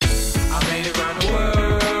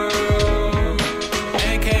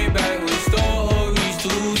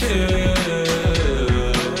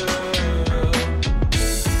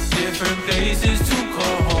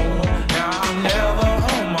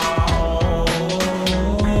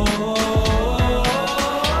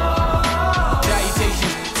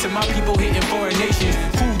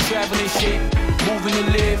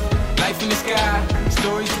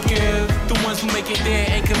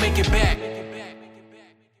it back.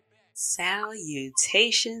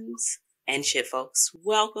 Salutations and shit, folks.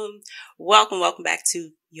 Welcome back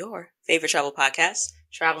to your favorite travel podcast,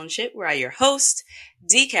 Travel and Shit, where I, your host,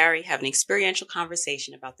 D. Carey, have an experiential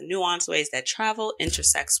conversation about the nuanced ways that travel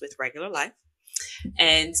intersects with regular life.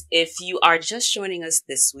 And if you are just joining us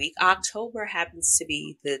this week, October happens to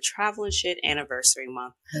be the Travel and Shit anniversary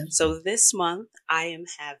month. So this month, I am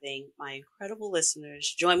having my incredible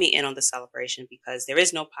listeners join me in on the celebration because there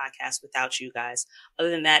is no podcast without you guys. Other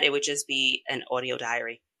than that, it would just be an audio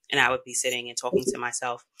diary and I would be sitting and talking to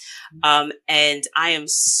myself. And I am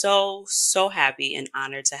so happy and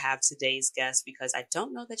honored to have today's guest because I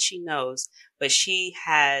don't know that she knows, but she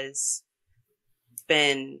has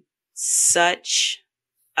been such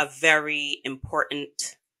a very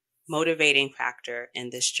important motivating factor in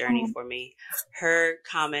this journey for me. Her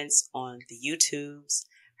comments on the YouTubes,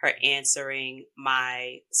 her answering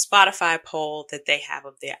my Spotify poll that they have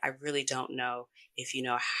up there. I really don't know if you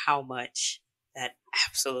know how much that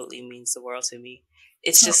absolutely means the world to me.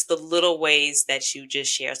 It's just the little ways that you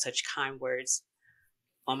just share such kind words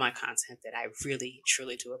on my content that I really,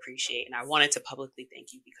 truly do appreciate. And I wanted to publicly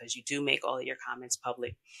thank you because you do make all of your comments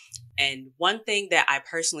public. And one thing that I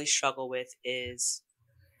personally struggle with is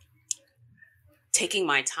taking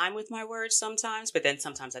my time with my words sometimes, but then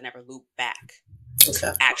sometimes I never loop back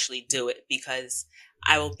to actually do it because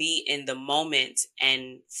I will be in the moment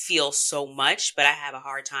and feel so much, but I have a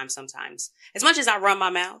hard time sometimes. As much as I run my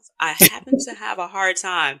mouth, I happen to have a hard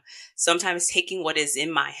time sometimes taking what is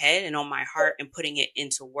in my head and on my heart and putting it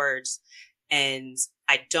into words. And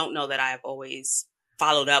I don't know that I've always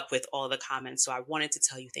followed up with all the comments. So I wanted to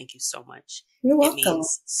tell you, thank you so much. You're welcome. It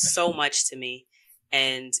means so much to me.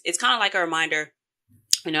 And it's kind of like a reminder.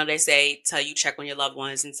 You know, they say, tell you check on your loved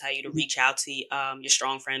ones and tell you to reach out to your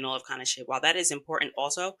strong friend and all that kind of shit. While that is important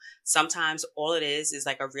also, sometimes all it is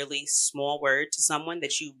like a really small word to someone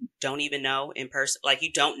that you don't even know in person. Like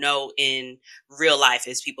you don't know in real life,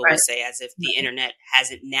 as people would say, as if the internet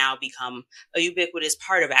hasn't now become a ubiquitous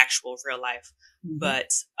part of actual real life.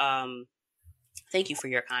 But thank you for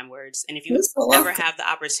your kind words. And if you ever have the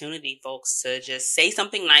opportunity, folks, to just say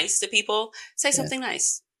something nice to people, say something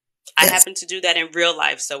nice. I happen to do that in real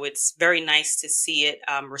life, so it's very nice to see it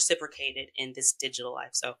reciprocated in this digital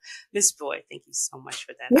life. So, Miss Boyd, thank you so much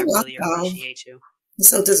for that. I really appreciate you. You're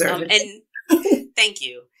so deserving. And thank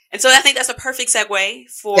you. And so I think that's a perfect segue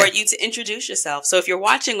for you to introduce yourself. So if you're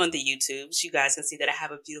watching on the YouTubes, you guys can see that I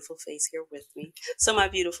have a beautiful face here with me. So my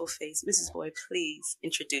beautiful face, Mrs. Boyd, please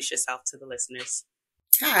introduce yourself to the listeners.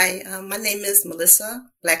 Hi, my name is Melissa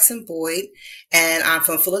Blackson Boyd, and I'm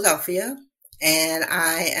from Philadelphia. And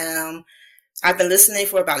I've been listening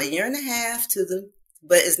for about 1.5 years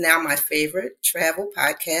but it's now my favorite travel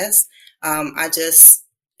podcast. I just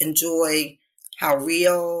enjoy how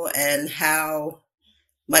real and how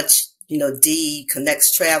much, D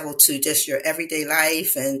connects travel to just your everyday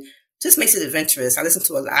life and just makes it adventurous. I listen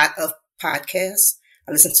to a lot of podcasts.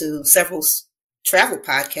 I listen to several travel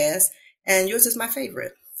podcasts, and yours is my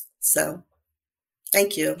favorite. So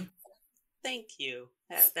thank you. Thank you.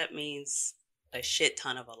 That means a shit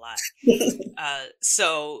ton of a lot.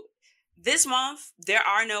 So this month, there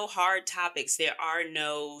are no hard topics. There are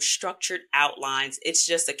no structured outlines. It's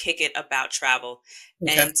just a kick it about travel.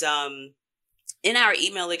 Okay. And in our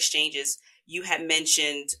email exchanges, you had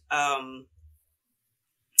mentioned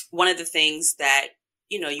one of the things that,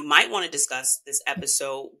 you might want to discuss this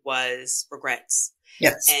episode was regrets.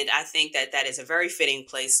 Yes. And I think that is a very fitting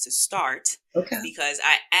place to start because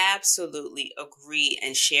I absolutely agree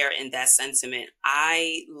and share in that sentiment.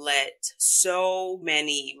 I let so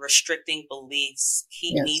many restricting beliefs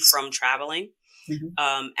keep me from traveling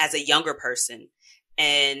as a younger person.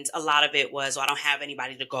 And a lot of it was, I don't have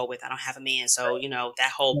anybody to go with. I don't have a man. So,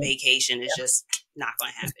 that whole vacation is just not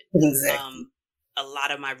going to happen. Exactly. A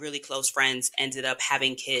lot of my really close friends ended up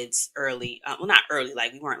having kids early. Well, not early,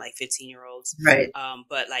 like we weren't like 15-year-olds. Right.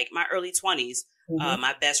 But like my early 20s,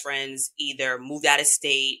 my best friends either moved out of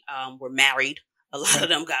state, were married. A lot of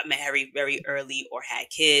them got married very early or had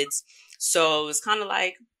kids. So it was kind of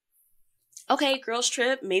like, okay, girls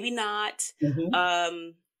trip, maybe not.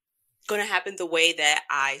 Going to happen the way that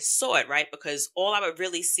I saw it, right? Because all I would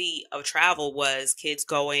really see of travel was kids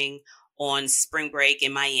going on spring break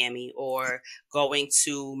in Miami or going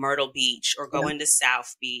to Myrtle Beach or going to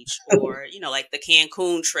South Beach or, like the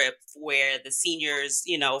Cancun trip where the seniors,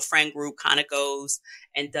 friend group kind of goes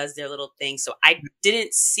and does their little thing. So I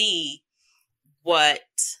didn't see what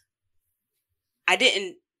I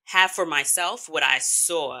didn't have for myself, what I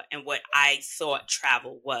saw and what I thought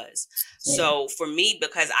travel was. So for me,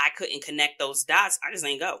 because I couldn't connect those dots, I just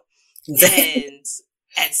ain't go. And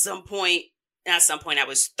at some point I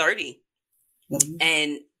was 30 Mm-hmm.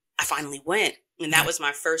 and I finally went. And that was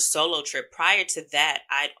my first solo trip. Prior to that,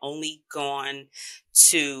 I'd only gone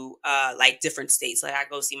to like different states. Like I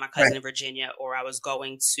go see my cousin in Virginia, or I was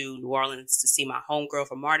going to New Orleans to see my homegirl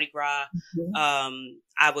for Mardi Gras. Mm-hmm.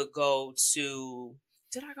 I would go to.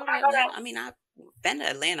 Did I go to Atlanta? I mean, I've been to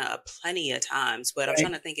Atlanta plenty of times, but I'm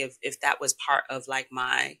trying to think if that was part of like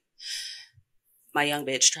my young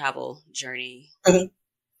bitch travel journey. Mm-hmm.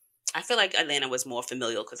 I feel like Atlanta was more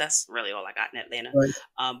familial because that's really all I got in Atlanta.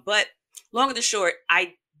 Right. But long and the short,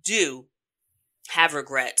 I do have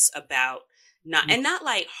regrets about not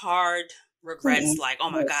like hard regrets, like, oh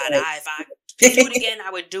my God, if I could do it again,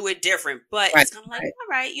 I would do it different. But it's kind of like, all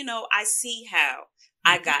right, I see how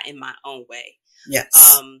I got in my own way.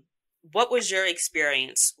 Yes. What was your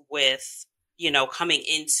experience with, coming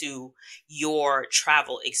into your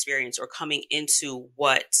travel experience or coming into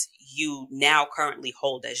what you now currently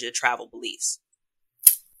hold as your travel beliefs?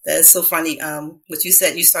 That's so funny. What you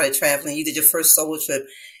said, you started traveling. You did your first solo trip.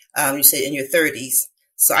 You said in your 30s.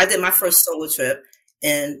 So I did my first solo trip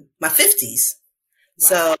in my 50s. Wow.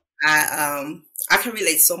 So I can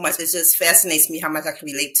relate so much. It just fascinates me how much I can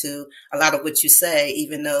relate to a lot of what you say,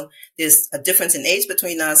 even though there's a difference in age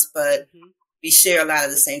between us, but we share a lot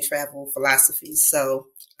of the same travel philosophies. So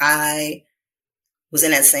I was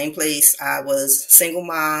in that same place. I was single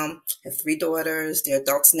mom, had 3 daughters. They're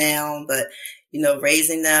adults now, but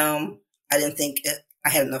raising them, I didn't think I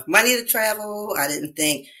had enough money to travel. I didn't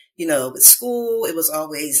think, with school, it was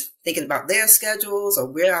always thinking about their schedules or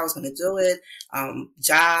where I was going to do it.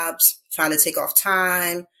 Jobs, trying to take off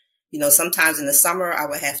time. Sometimes in the summer I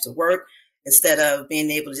would have to work instead of being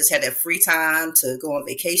able to just have that free time to go on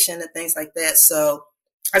vacation and things like that. So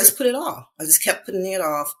I just put it off. I just kept putting it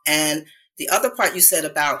off. And the other part you said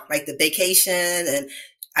about like the vacation, and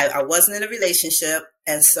I wasn't in a relationship.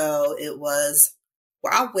 And so it was,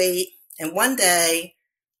 well, I'll wait. And one day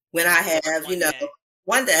when I have,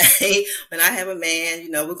 one day when I have a man,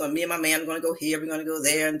 me and my man are going to go here, we're going to go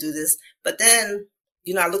there and do this. But then,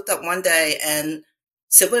 I looked up one day and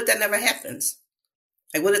said, what if that never happens?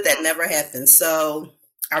 Like, what if that never happens? So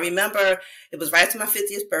I remember it was right after my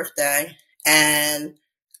 50th birthday, and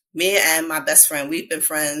me and my best friend, we've been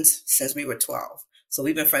friends since we were 12. So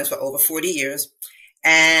we've been friends for over 40 years.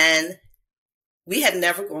 And we had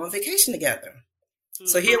never gone on vacation together. Mm-hmm.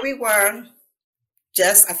 So here we were,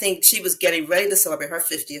 I think she was getting ready to celebrate her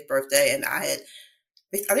 50th birthday. And I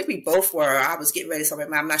think we both were. I was getting ready to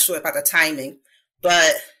celebrate. I'm not sure about the timing,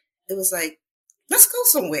 but it was like, let's go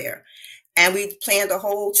somewhere. And we planned a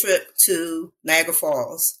whole trip to Niagara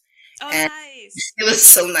Falls. Oh, and nice. It was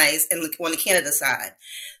so nice. And on the Canada side.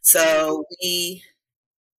 So if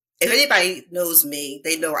anybody knows me,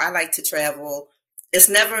 they know I like to travel. It's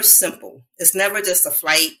never simple. It's never just a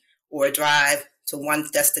flight or a drive to one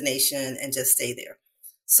destination and just stay there.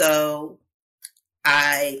 So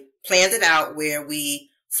I planned it out where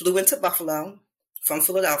we flew into Buffalo from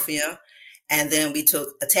Philadelphia, and then we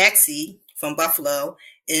took a taxi from Buffalo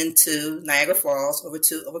into Niagara Falls over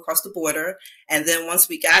across the border. And then once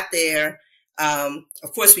we got there,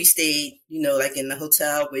 of course we stayed, like in the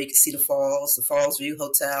hotel where you could see the Falls View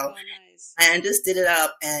Hotel. Oh, nice. And just did it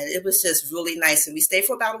up, and it was just really nice. And we stayed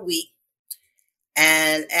for about a week.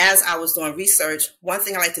 And as I was doing research, one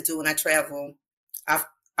thing I like to do when I travel,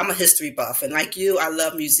 I'm a history buff. And like you, I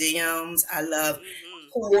love museums. I love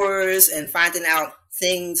tours and finding out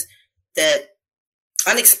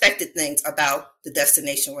unexpected things about the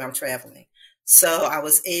destination where I'm traveling. So I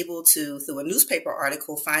was able to, through a newspaper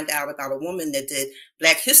article, find out about a woman that did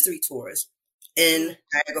Black history tours in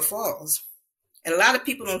Niagara Falls. And a lot of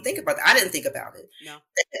people don't think about it. I didn't think about it. No.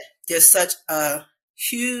 There's such a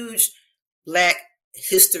huge Black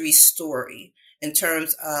history story in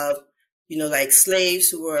terms of, like slaves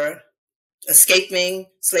who were escaping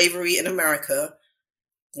slavery in America.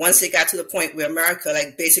 Once it got to the point where America,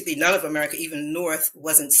 like basically none of America, even North,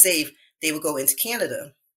 wasn't safe, they would go into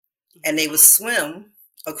Canada and they would swim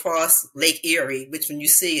across Lake Erie, which when you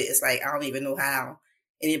see it, it's like, I don't even know how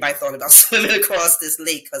anybody thought about swimming across this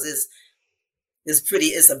lake, because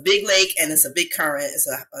it's a big lake and it's a big current. It's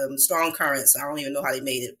a strong current. So I don't even know how they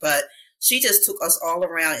made it, but she just took us all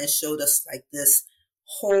around and showed us like this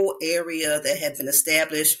whole area that had been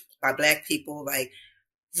established by Black people, like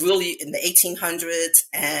really in the 1800s,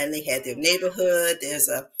 and they had their neighborhood. There's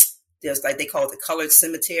like, they call it the colored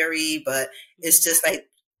cemetery, but it's just like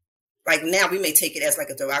now we may take it as like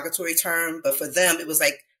a derogatory term, but for them, it was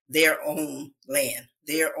like their own land,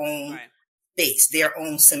 their own base, their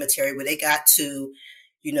own cemetery where they got to,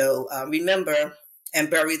 remember and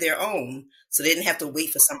bury their own. So they didn't have to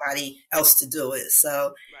wait for somebody else to do it.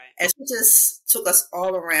 So, Right. and she just took us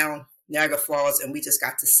all around Niagara Falls, and we just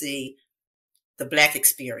got to see the Black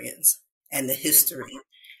experience and the history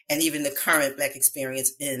and even the current Black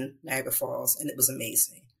experience in Niagara Falls. And it was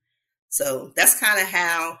amazing. So that's kind of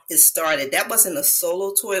how it started. That wasn't a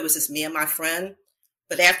solo tour. It was just me and my friend.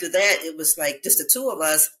 But after that, it was like just the two of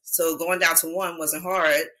us. So going down to one wasn't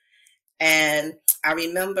hard. And I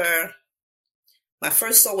remember my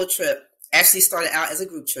first solo trip actually started out as a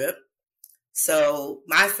group trip. So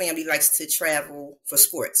my family likes to travel for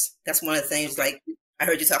sports. That's one of the things, like I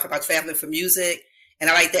heard you talk about traveling for music, and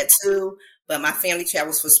I like that too. But my family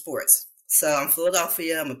travels for sports. So I'm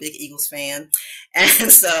Philadelphia. I'm a big Eagles fan.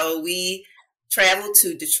 And so we traveled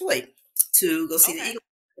to Detroit to go see the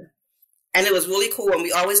Eagles. And it was really cool. And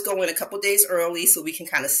we always go in a couple days early so we can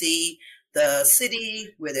kind of see the city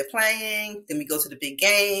where they're playing. Then we go to the big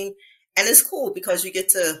game. And it's cool because you get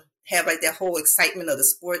to have like that whole excitement of the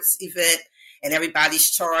sports event, and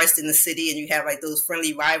everybody's charged in the city, and you have like those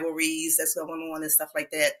friendly rivalries that's going on and stuff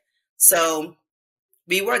like that. So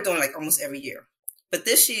we were doing like almost every year. But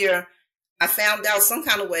this year, I found out some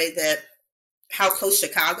kind of way that how close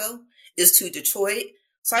Chicago is to Detroit.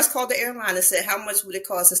 So I just called the airline and said, how much would it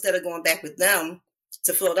cost instead of going back with them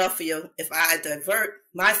to Philadelphia if I divert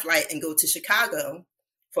my flight and go to Chicago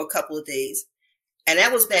for a couple of days? And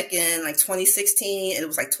that was back in like 2016, and it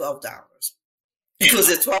was like $12. It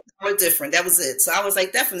was a $12 difference. That was it. So I was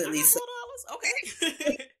like, definitely. So,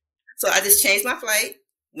 okay. So I just changed my flight,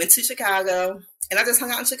 went to Chicago, and I just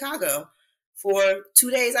hung out in Chicago for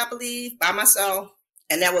 2 days, I believe, by myself.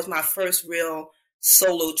 And that was my first real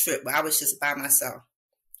solo trip where I was just by myself.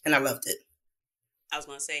 And I loved it. I was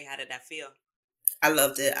going to say, how did that feel? I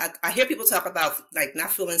loved it. I hear people talk about like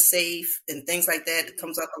not feeling safe and things like that. It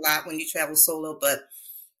comes up a lot when you travel solo, but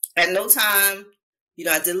at no time, you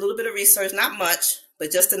know, I did a little bit of research, not much,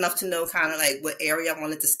 but just enough to know kind of like what area I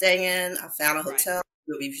wanted to stay in. I found a hotel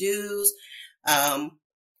with reviews. And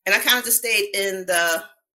I kind of just stayed in the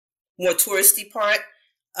more touristy part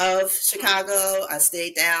of Chicago. I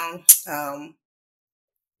stayed down, I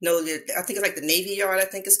think it's like the Navy Yard, I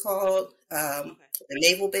think it's called, the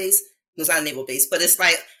naval base. No, it's not a naval base, but it's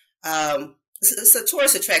like, it's a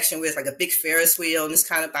tourist attraction where it's like a big Ferris wheel, and it's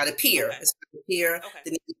kind of by the pier. Okay. It's by the pier,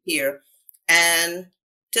 the Navy Pier. And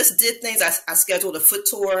just did things. I scheduled a foot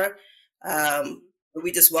tour. Where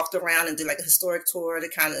we just walked around and did like a historic tour to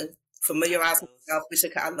kind of familiarize myself with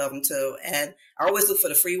Chicago. I love them too. And I always look for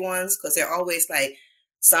the free ones because they're always like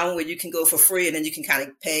some where you can go for free and then you can kind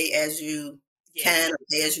of pay as you can or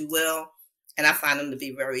pay as you will. And I find them to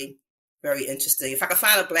be very, very interesting. If I can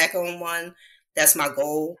find a Black-owned one, that's my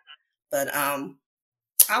goal. But I'll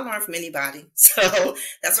learn from anybody. So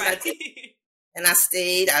that's what I did. And I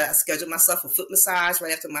stayed. I scheduled myself a foot massage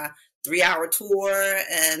right after my 3-hour tour,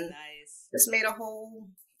 and just made a whole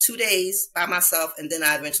 2 days by myself. And then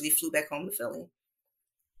I eventually flew back home to Philly.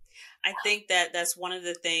 I think that that's one of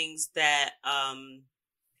the things that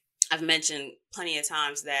I've mentioned plenty of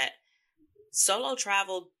times, that solo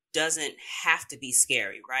travel doesn't have to be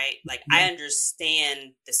scary, right? Like, I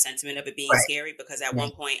understand the sentiment of it being scary because at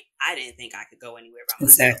one point I didn't think I could go anywhere by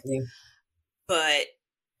myself. Exactly. But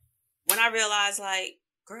when I realized, like,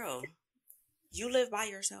 girl, you live by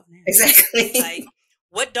yourself now. Exactly. Like,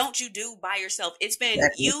 what don't you do by yourself? It's been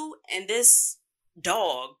you and this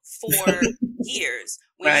dog for years.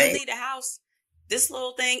 When you leave the house, this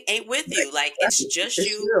little thing ain't with you. Like, it's just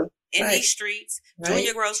you in these streets, doing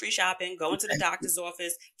your grocery shopping, going to the doctor's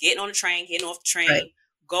office, getting on the train, getting off the train,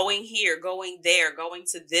 going here, going there, going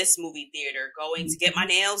to this movie theater, going to get my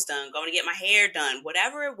nails done, going to get my hair done,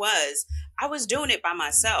 whatever it was, I was doing it by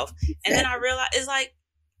myself. And then I realized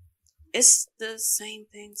it's the same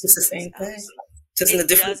thing. It's the same thing. Just in a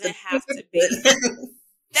different. It doesn't have to be.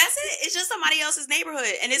 That's it. It's just somebody else's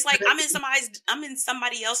neighborhood. And it's like, I'm in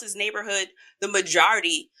somebody else's neighborhood the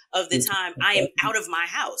majority of the time. I am out of my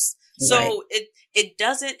house. So it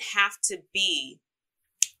doesn't have to be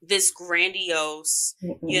this grandiose,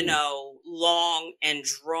 long and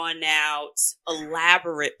drawn out,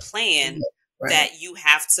 elaborate plan that you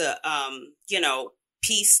have to,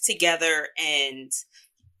 piece together and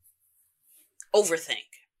overthink.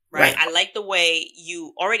 Right. I like the way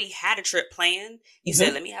you already had a trip planned. You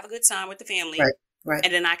said, let me have a good time with the family. Right.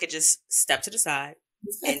 And then I could just step to the side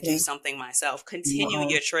and do something myself. Continue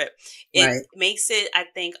your trip. It makes it, I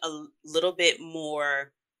think, a little bit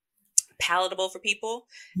more palatable for people,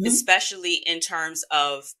 especially in terms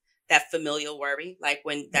of that familial worry. Like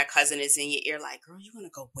when that cousin is in your ear, like, girl, you going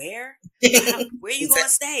to go where? Where you going to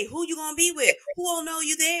stay? Who you going to be with? Who will know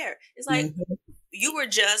you there? It's like, you were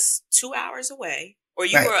just 2 hours away. or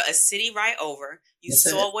you were a city right over. You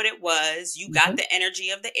saw what it was. You got the energy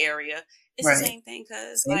of the area. It's the same thing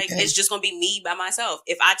because it's just going to be me by myself.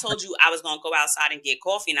 If I told you I was going to go outside and get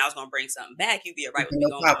coffee and I was going to bring something back, you'd be all right with me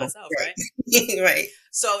going by myself, right? Right.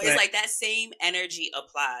 So it's like that same energy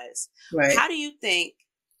applies. Right. How do you think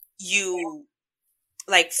you,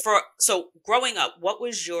 so growing up, what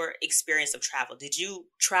was your experience of travel? Did you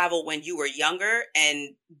travel when you were younger?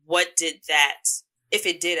 And what did that, if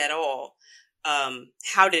it did at all,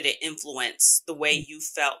 how did it influence the way you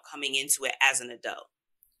felt coming into it as an adult?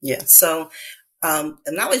 Yeah. So,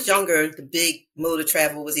 when I was younger, the big mode of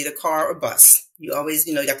travel was either car or bus. You always,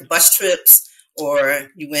 you got the bus trips, or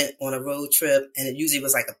you went on a road trip, and it usually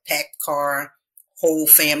was like a packed car, whole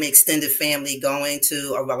family, extended family going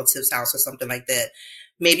to a relative's house or something like that.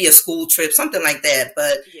 Maybe a school trip, something like that.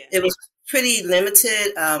 But it was pretty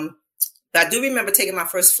limited. But I do remember taking my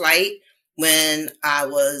first flight when I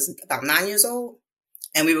was about 9 years old,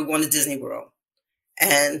 and we were going to Disney World.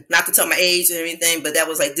 And not to tell my age or anything, but that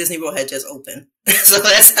was like Disney World had just opened. So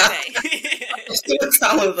that's how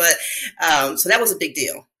but so that was a big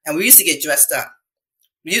deal. And we used to get dressed up.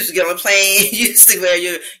 We used to get on a plane, you used to wear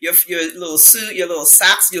your little suit, your little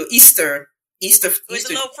socks, your Easter with the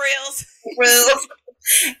little frills.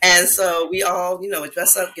 And so we all, would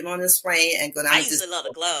dress up, get on this plane and go down. I used to love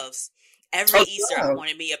the gloves. Every Easter I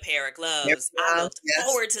wanted me a pair of gloves. I looked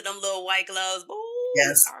forward to them little white gloves. Ooh,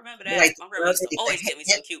 yes. I remember that. My grandma used to always get me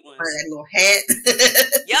some cute ones. That little hat.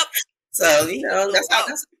 Yep. So, that's how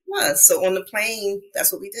it was. So on the plane,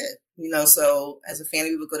 that's what we did. So as a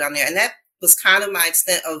family, we would go down there. And that was kind of my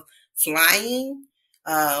extent of flying,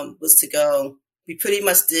 was to go. We pretty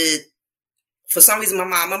much did, for some reason, my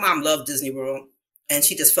mom loved Disney World. And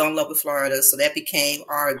she just fell in love with Florida. So that became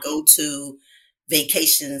our go-to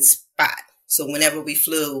vacation spot. So whenever we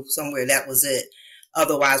flew somewhere, that was it.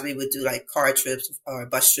 Otherwise, we would do like car trips or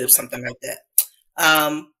bus trips, something like that.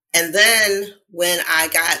 And then when I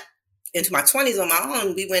got into my 20s on my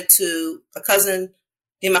own, we went to me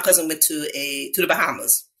and my cousin went to the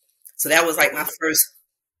Bahamas. So that was like my first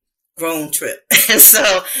grown trip. And so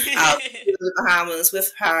I went to the Bahamas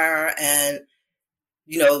with her, and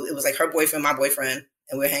it was like her boyfriend, my boyfriend,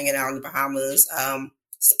 and we were hanging out in the Bahamas.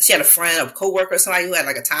 She had a friend, a coworker, somebody who had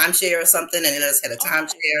like a timeshare or something, and they let us had a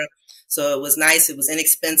timeshare. So it was nice. It was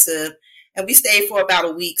inexpensive. And we stayed for about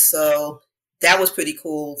a week. So that was pretty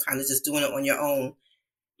cool, kind of just doing it on your own.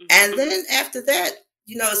 And then after that,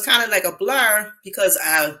 it's kind of like a blur because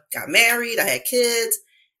I got married, I had kids,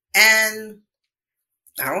 and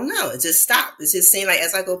I don't know, it just stopped. It just seemed like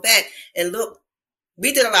as I go back and look,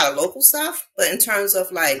 we did a lot of local stuff, but in terms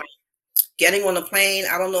of like getting on a plane,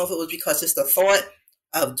 I don't know if it was because just the thought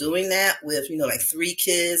of doing that with, like 3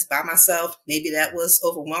 kids by myself, maybe that was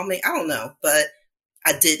overwhelming. I don't know, but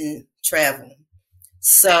I didn't travel.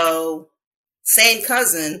 So same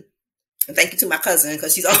cousin, and thank you to my cousin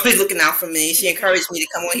because she's always looking out for me. She encouraged me to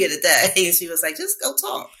come on here today, and she was like, just go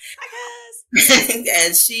talk.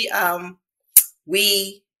 And she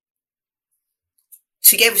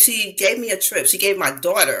gave me a trip. She gave my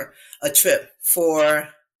daughter a trip for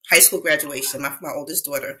high school graduation, my oldest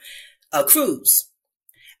daughter, a cruise.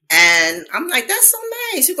 And I'm like, that's so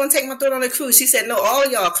nice. You're going to take my daughter on a cruise. She said, no, all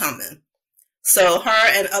of y'all coming. So her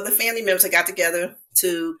and other family members got together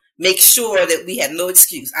to make sure that we had no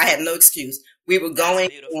excuse. I had no excuse. We were going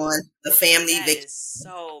on the family vacation. That is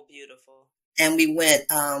so beautiful. And we went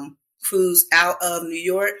cruise out of New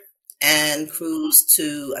York and cruise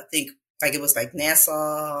to, I think, like it was like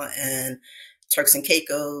Nassau and Turks and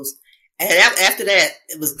Caicos. And after that,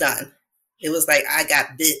 it was done. It was like I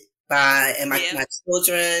got bit by, and my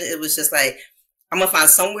children, it was just like, I'm going to find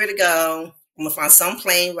somewhere to go. I'm going to find some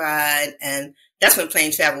plane ride. And that's when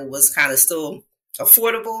plane travel was kind of still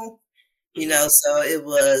affordable, so it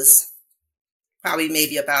was probably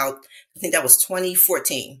maybe about, I think that was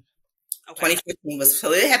 2014. Okay. 2014 was,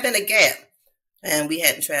 so it had been a gap and we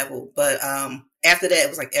hadn't traveled. But after that, it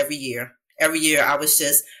was like every year I was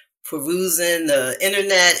just perusing the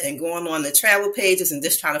internet and going on the travel pages and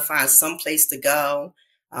just trying to find some place to go.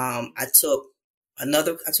 I took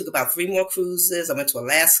about 3 more cruises. I went to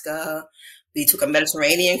Alaska. We took a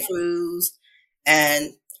Mediterranean cruise,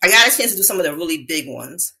 and I got a chance to do some of the really big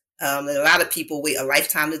ones that a lot of people wait a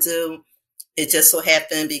lifetime to do. It just so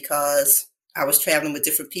happened because I was traveling with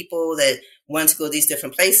different people that wanted to go to these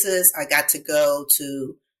different places. I got to go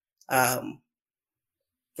to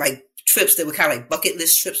like trips that were kind of like bucket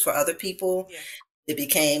list trips for other people. Yeah. It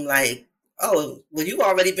became like, oh, well, you've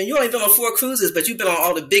only been on 4 cruises, but you've been on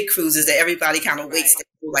all the big cruises that everybody kind of waits their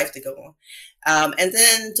whole life to go on. And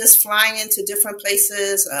then just flying into different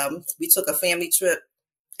places. We took a family trip,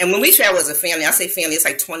 And when we travel as a family, I say family, it's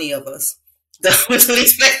like 20 of us going to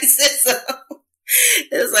these places. So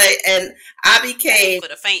it's like, and I became for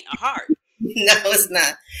the faint of heart. No, it's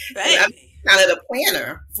not. And I'm Right. kind of the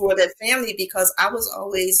planner for that family because I was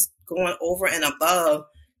always going over and above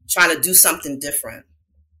trying to do something different.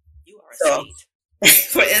 You are a So, saint.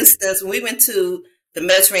 for instance, when we went to the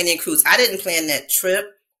Mediterranean cruise, I didn't plan that trip.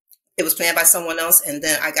 It was planned by someone else. And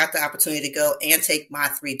then I got the opportunity to go and take my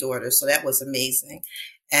 3 daughters. So that was amazing.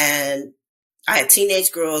 And I had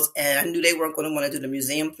teenage girls and I knew they weren't going to want to do the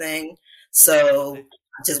museum thing. So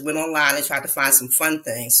I just went online and tried to find some fun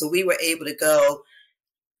things. So we were able to go,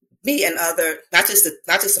 me and other, not just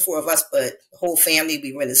the 4 of us, but the whole family.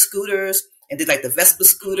 We rented scooters and did like the Vespa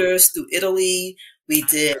scooters through Italy. We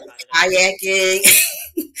did kayaking.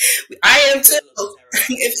 I am too.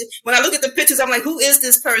 When I look at the pictures, I'm like, who is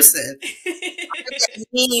this person? That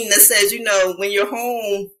meme that says, when you're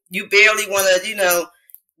home, you barely want to,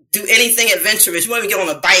 do anything adventurous. You want to get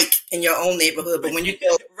on a bike in your own neighborhood, but when you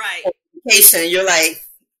go right on vacation, you're like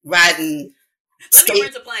riding. Let me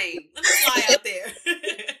rent a plane. Let me fly out there.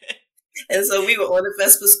 And so we were on the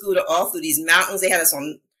Vespa scooter all through these mountains. They had us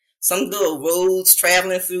on some little roads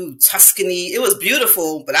traveling through Tuscany. It was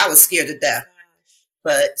beautiful, but I was scared to death.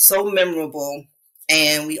 But so memorable.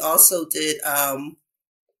 And we also did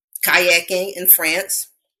kayaking in France.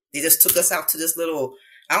 They just took us out to this little,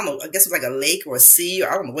 I don't know, I guess it was like a lake or a sea, or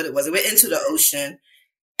I don't know what it was. It went into the ocean.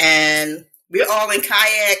 And we were all in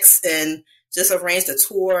kayaks and just arranged a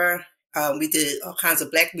tour. We did all kinds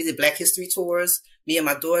of Black history tours. Me and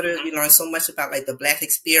my daughter, we learned so much about like the Black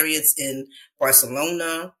experience in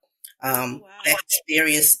Barcelona, Black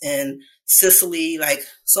experience in Sicily. Like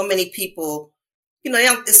so many people,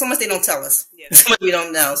 there's so much they don't tell us. Yeah. So much we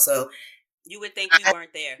don't know. So you would think you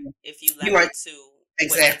weren't there if you left it to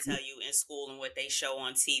exactly what they tell you in school and what they show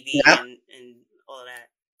on TV and all of that.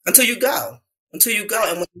 Until you go. And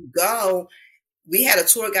when you go, we had a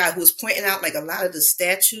tour guide who was pointing out like a lot of the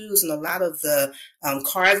statues and a lot of the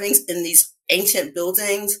carvings in these ancient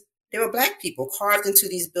buildings. They were Black people carved into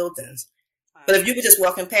these buildings. Wow. But if you were just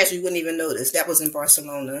walking past, you wouldn't even notice. That was in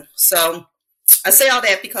Barcelona. So I say all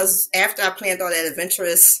that because after I planned all that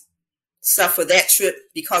adventurous stuff for that trip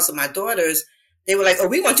because of my daughters, they were like, "Oh,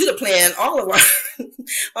 we want you to plan all of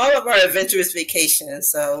our adventurous vacations."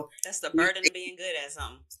 So that's the burden of being good at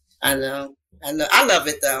something. I know. I love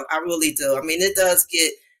it though. I really do. I mean, it does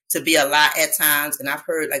get to be a lot at times. And I've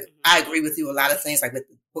heard, like, I agree with you a lot of things. Like,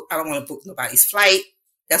 I don't want to book nobody's flight.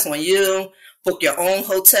 That's on you. Book your own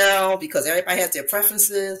hotel because everybody has their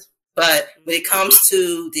preferences. But when it comes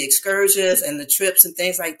to the excursions and the trips and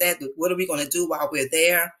things like that, what are we going to do while we're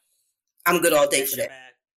there? I'm good all day for that.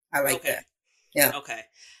 I like that. Yeah. Okay.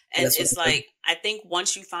 And it's like, I think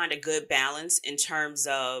once you find a good balance in terms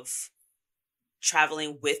of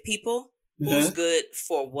traveling with people, who's good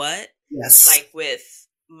for what? Yes. Like with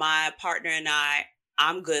my partner and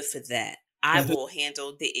I'm good for that. I will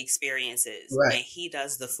handle the experiences and he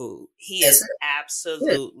does the food. He is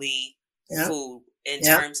absolutely food in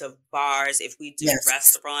terms of bars. If we do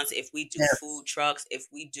restaurants, if we do food trucks, if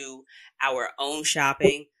we do our own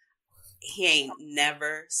shopping, he ain't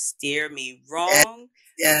never steer me wrong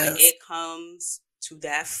when it comes to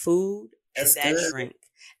that food and that drink.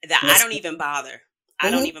 That I don't even bother. I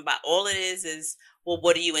don't even buy. All it is, well,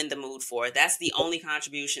 what are you in the mood for? That's the only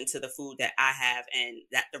contribution to the food that I have, and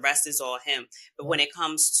that the rest is all him. But when it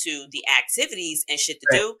comes to the activities and shit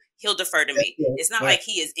to do, he'll defer to me. It's not like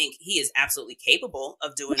he is absolutely capable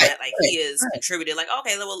of doing that. Like he is contributed. Like,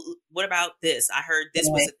 okay, well, what about this? I heard this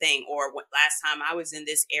was a thing, or last time I was in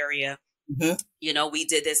this area, we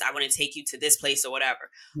did this. I want to take you to this place or whatever.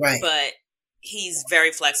 Right. But he's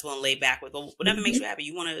very flexible and laid back with, well, whatever makes you happy.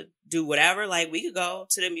 You want to do whatever? Like, we could go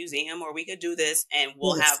to the museum or we could do this and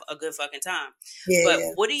we'll have a good fucking time.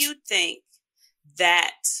 What do you think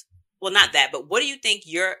what do you think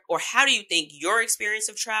how do you think your experience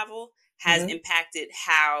of travel has impacted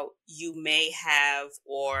how you may have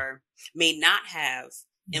or may not have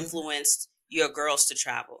influenced your girls to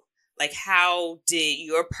travel? Like, how did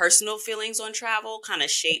your personal feelings on travel kind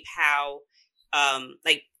of shape how,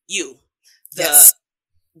 like you,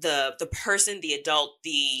 the person, the adult,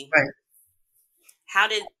 how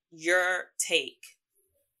did your take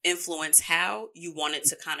influence how you wanted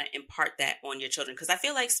to kind of impart that on your children? Because I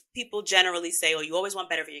feel like people generally say, oh, you always want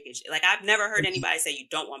better for your kids. Like, I've never heard anybody say you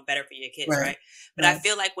don't want better for your kids, right? But I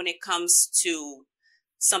feel like when it comes to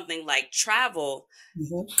something like travel,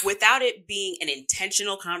 without it being an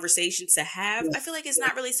intentional conversation to have, I feel like it's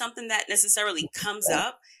not really something that necessarily comes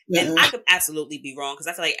up. And I could absolutely be wrong because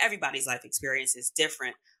I feel like everybody's life experience is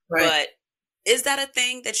different. But Is that a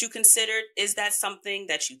thing that you considered? Is that something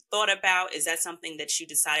that you thought about? Is that something that you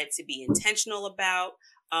decided to be intentional about?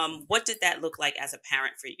 What did that look like as a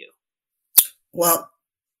parent for you? Well,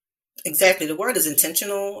 exactly. The word is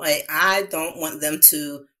intentional. Like, I don't want them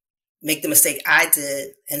to make the mistake I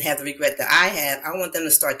did and have the regret that I have. I want them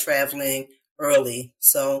to start traveling early.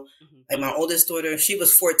 So, like, my oldest daughter, she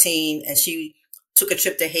was 14 and she took a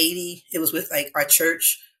trip to Haiti. It was with like our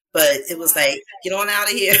church, but it was like, get on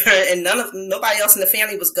out of here. And nobody else in the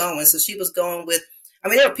family was going. So she was going with, I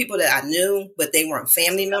mean, there were people that I knew, but they weren't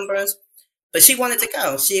family members. But she wanted to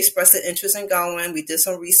go. She expressed an interest in going. We did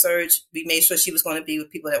some research. We made sure she was going to be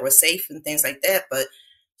with people that were safe and things like that. But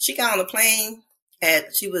she got on the plane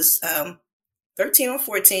she was 13 or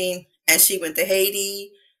 14, and she went to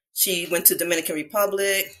Haiti. She went to Dominican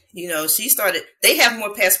Republic. You know, they have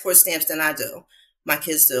more passport stamps than I do. My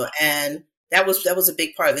kids do. And that was a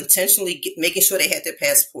big part of intentionally making sure they had their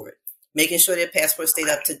passport, making sure their passport stayed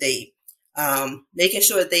up to date, making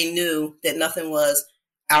sure that they knew that nothing was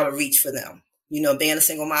out of reach for them. You know, being a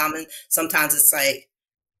single mom, and sometimes it's like,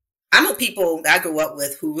 I know people that I grew up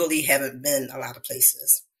with who really haven't been a lot of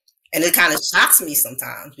places. And it kind of shocks me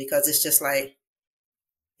sometimes because it's just like,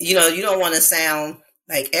 you know, you don't want to sound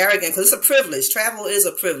like arrogant because it's a privilege. Travel is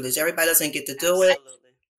a privilege. Everybody doesn't get to do it.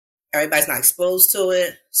 Everybody's not exposed to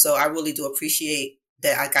it. So I really do appreciate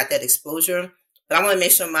that I got that exposure. But I want to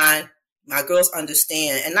make sure my girls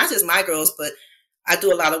understand, and not just my girls, but I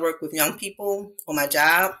do a lot of work with young people on my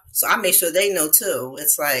job. So I make sure they know too.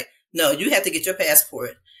 It's like, no, you have to get your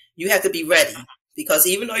passport. You have to be ready because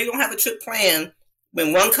even though you don't have a trip planned,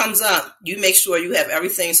 when one comes up, you make sure you have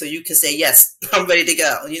everything so you can say, yes, I'm ready to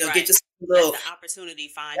go. You know, right. Get yourself a little... Let the opportunity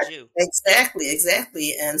find you.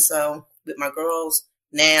 Exactly. And so with my girls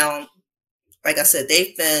now, like I said,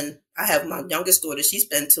 I have my youngest daughter, she's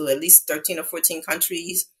been to at least 13 or 14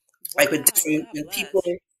 countries, wow, like with different people.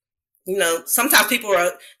 You know, sometimes people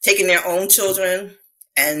are taking their own children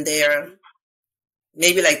and they're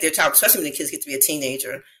maybe like their child, especially when the kids get to be a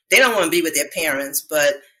teenager, they don't want to be with their parents,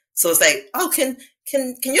 but so it's like, oh, can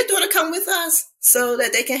your daughter come with us so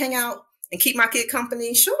that they can hang out and keep my kid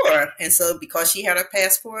company? Sure. And so because she had her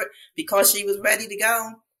passport, because she was ready to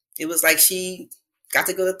go, it was like she got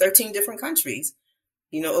to go to 13 different countries,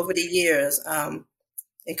 you know, over the years.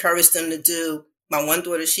 Encouraged them to do. My one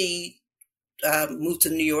daughter, she moved to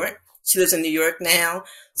New York. She lives in New York now.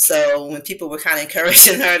 So when people were kind of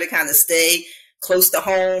encouraging her to kind of stay close to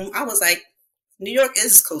home, I was like, New York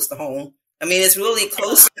is close to home. I mean, it's really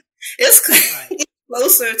close. It's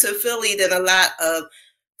closer to Philly than a lot of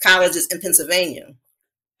colleges in Pennsylvania.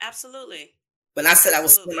 Absolutely. When I said I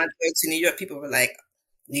was on my way to New York, people were like,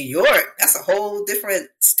 New York? That's a whole different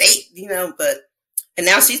state, you know, and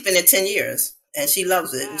now she's been there 10 years and she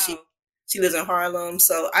loves it. Wow. And she lives in Harlem.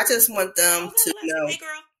 So I just want them to know. Hey,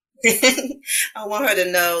 girl. I want her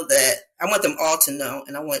to know that, I want them all to know,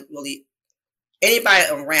 and I want really anybody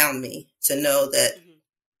around me to know that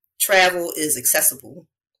travel is accessible.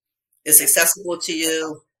 It's accessible to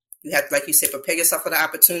you. You have to, like you said, prepare yourself for the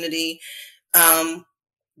opportunity.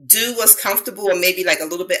 Do what's comfortable or maybe like a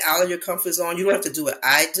little bit out of your comfort zone. You don't have to do what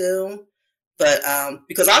I do, but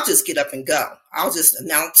because I'll just get up and go. I'll just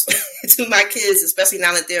announce to my kids, especially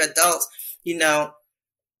now that they're adults, you know,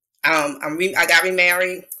 I got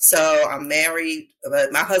remarried, so I'm married,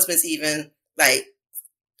 but my husband's even like,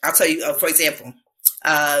 I'll tell you, for example,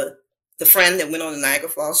 the friend that went on the Niagara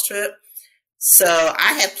Falls trip. So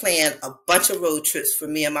I had planned a bunch of road trips for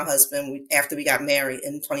me and my husband after we got married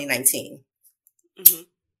in 2019. Mm-hmm.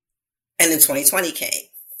 And then 2020 came.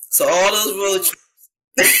 So all those road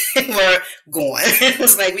trips were gone. It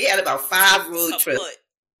was like we had about 5 road trips.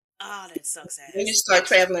 Oh, that sucks. When you start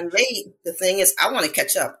traveling late, the thing is, I want to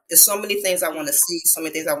catch up. There's so many things I want to see, so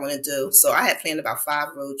many things I want to do. So I had planned about 5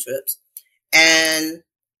 road trips. And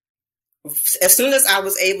as soon as I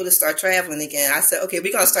was able to start traveling again, I said, okay,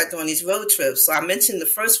 we're going to start doing these road trips. So I mentioned the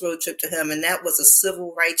first road trip to him, and that was a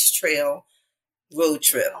Civil Rights Trail road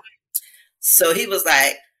trip. So he was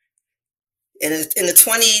like, in the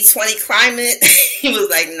 2020 climate, he was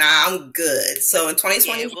like, nah, I'm good. So in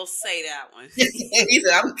 2020, yeah, we'll say that one. He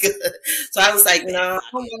said, I'm good. So I was like, no, I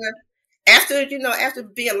don't want to. After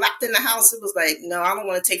being locked in the house, it was like, no, I don't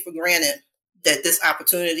want to take for granted that this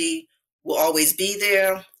opportunity will always be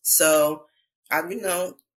there. So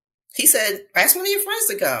he said, ask one of your friends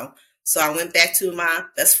to go. So I went back to my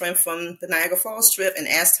best friend from the Niagara Falls trip and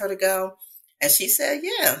asked her to go. And she said,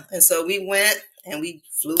 yeah. And so we went and we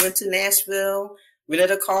flew into Nashville,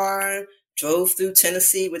 rented a car, drove through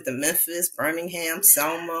Tennessee with the Memphis, Birmingham,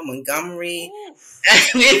 Selma, Montgomery.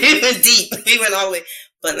 We went deep. We went all the way.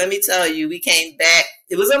 But let me tell you, we came back.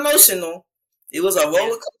 It was emotional, It was a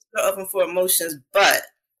roller coaster for emotions, but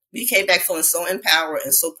we came back feeling so empowered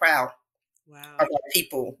and so proud of our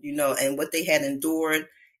people, and what they had endured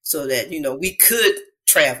so that, we could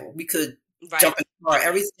travel. We could jump in the car,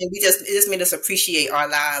 everything. It just made us appreciate our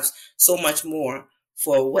lives so much more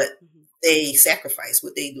for what they sacrificed,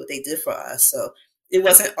 what they did for us. So it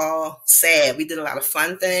wasn't all sad. We did a lot of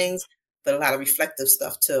fun things, but a lot of reflective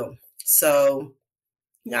stuff too. So,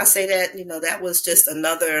 I say that, that was just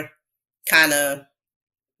another kind of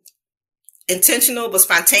intentional but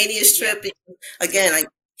spontaneous trip. Again, like,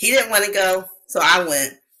 he didn't want to go, so I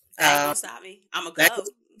went. That ain't stop me. I'm a go.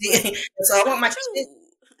 So I want my kids.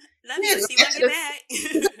 Let me see when I get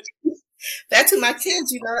back. Back to my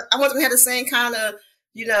kids, I want them to have the same kind of,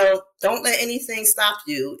 don't let anything stop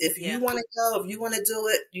you. If you want to go, if you want to do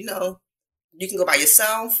it, you can go by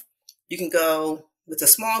yourself. You can go with a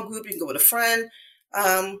small group. You can go with a friend,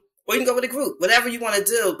 or you can go with a group. Whatever you want to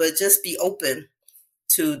do, but just be open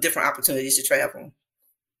to different opportunities to travel.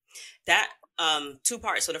 That two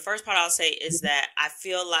parts. So the first part I'll say is that I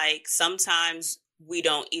feel like sometimes we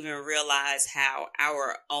don't even realize how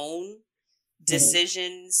our own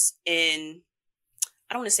decisions in,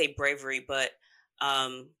 I don't want to say bravery, but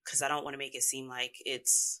because I don't want to make it seem like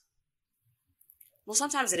it's, well,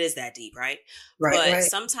 sometimes it is that deep, right? But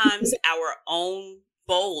sometimes our own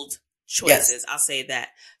bold choices, I'll say that.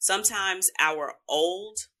 Sometimes our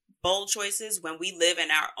bold choices, when we live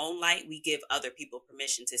in our own light, we give other people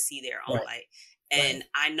permission to see their own light. And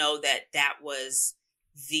I know that was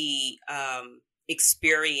the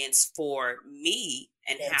experience for me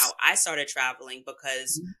and how I started traveling,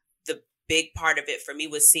 because the big part of it for me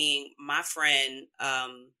was seeing my friend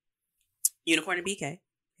Unicorn and BK.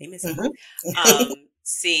 Hey, Miss.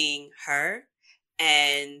 Seeing her,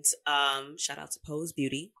 and shout out to Pose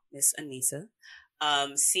Beauty, Miss Anissa.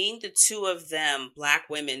 Seeing the two of them, Black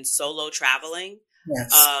women, solo traveling,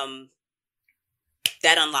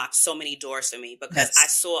 that unlocked so many doors for me, because I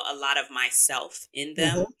saw a lot of myself in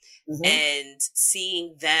them, and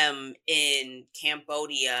seeing them in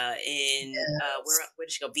Cambodia, in where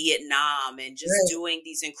did she go? Vietnam, and just doing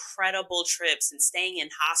these incredible trips and staying in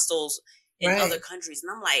hostels in other countries,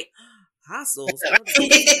 and I'm like, hostels?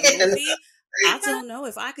 I don't know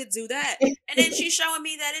if I could do that. And then she's showing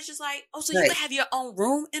me that it's just like, oh, so you can have your own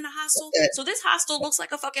room in a hostel? So this hostel looks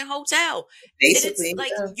like a fucking hotel. Basically, and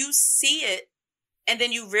it's like you see it, and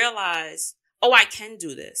then you realize, oh, I can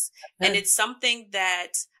do this. And it's something that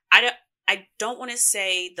I don't want to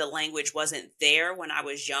say the language wasn't there when I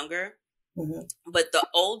was younger, but the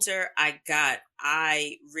older I got,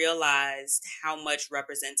 I realized how much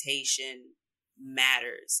representation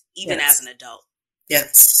matters, even as an adult.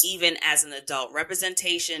 Even as an adult,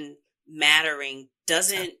 representation mattering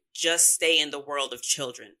doesn't just stay in the world of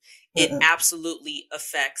children. It absolutely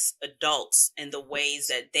affects adults in the ways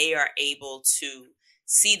that they are able to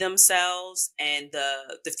see themselves and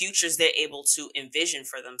the futures they're able to envision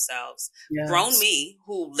for themselves. Grown me,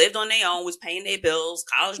 who lived on their own, was paying their bills,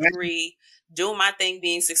 college degree, doing my thing,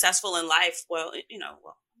 being successful in life. Well,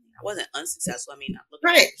 I wasn't unsuccessful. I mean, I looked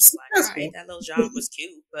like, all right, that little job was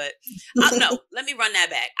cute, but no, let me run that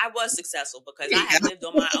back. I was successful because I had lived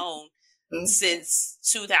on my own since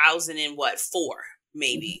 2004,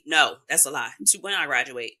 maybe. No, that's a lie. When I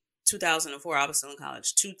graduate, 2004, I was still in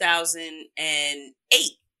college. 2008.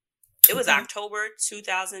 It was October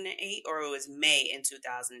 2008, or it was May in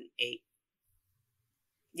 2008.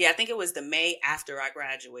 Yeah, I think it was the May after I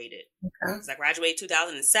graduated. Because I graduated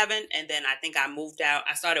 2007, and then I think I moved out.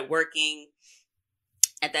 I started working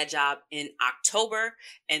at that job in October,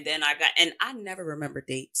 and then and I never remember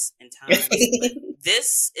dates and times. But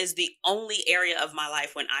this is the only area of my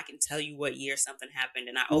life when I can tell you what year something happened,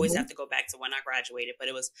 and I always have to go back to when I graduated. But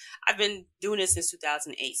I've been doing this since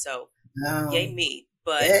 2008, so yay me.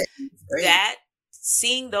 But that,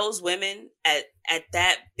 seeing those women at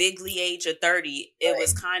that bigly age of 30, it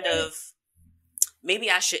was kind of,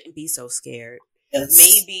 maybe I shouldn't be so scared.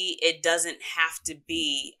 Maybe it doesn't have to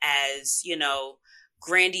be as,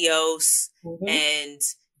 grandiose and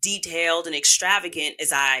detailed and extravagant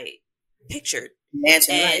as I pictured.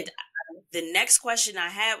 The next question I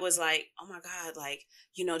had was like, oh my God, like,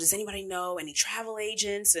 does anybody know any travel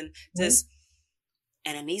agents? And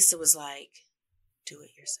and Anissa was like, do it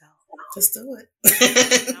yourself. Just do it.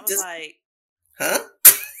 And I was like, huh?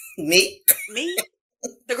 Me?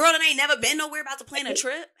 The girl that ain't never been nowhere about to plan a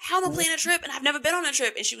trip? How am I planning a trip and I've never been on a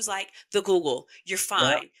trip? And she was like, the Google, you're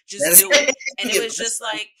fine. Just do it. And it was just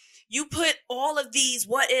like, you put all of these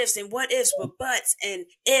what ifs with buts and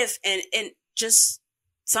if and just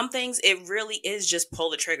some things it really is just pull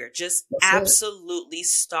the trigger. Just That's it. absolutely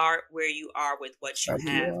start where you are with what you Right,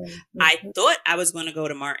 have. Mm-hmm. I thought I was going to go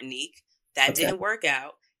to Martinique. That Okay. didn't work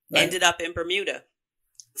out. Right. Ended up in Bermuda.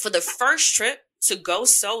 For the first trip to go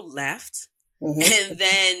so left, and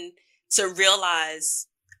then to realize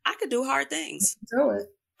I could do hard things. Do it.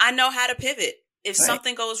 I know how to pivot. If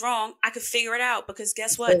something goes wrong, I could figure it out because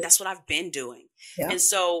guess what? That's what I've been doing. Yeah. And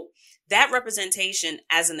so that representation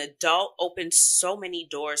as an adult opened so many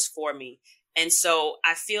doors for me. And so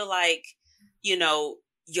I feel like, you know,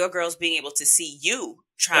 your girls being able to see you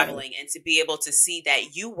traveling and to be able to see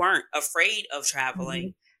that you weren't afraid of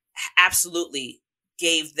traveling absolutely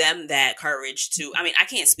gave them that courage to, I mean, I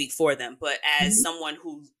can't speak for them, but as someone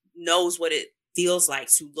who knows what it feels like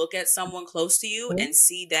to look at someone close to you and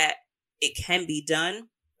see that it can be done.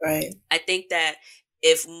 Right. I think that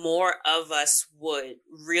if more of us would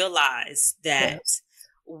realize that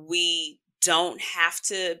we don't have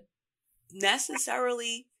to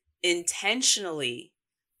necessarily intentionally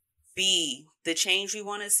be the change we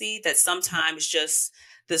want to see, that sometimes just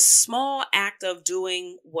the small act of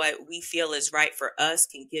doing what we feel is right for us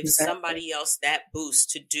can give somebody else that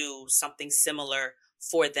boost to do something similar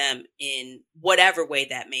for them in whatever way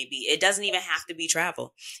that may be. It doesn't even have to be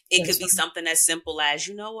travel. It could be something as simple as,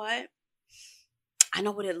 you know what? I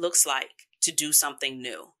know what it looks like to do something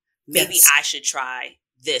new. Maybe I should try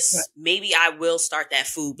this. Right. Maybe I will start that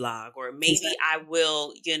food blog, or maybe I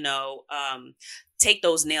will, you know, take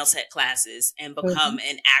those nail set classes and become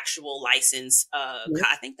an actual licensed,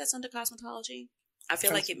 I think that's under cosmetology. I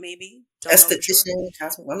feel like it may be. Esthetician,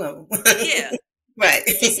 one of them. Yeah. Right.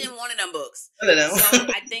 It's in one of them books. I don't know. So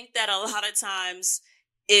I think that a lot of times,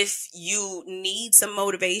 if you need some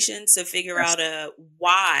motivation to figure out a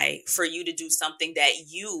why for you to do something that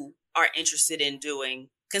you are interested in doing,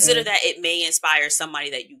 consider that it may inspire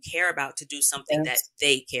somebody that you care about to do something that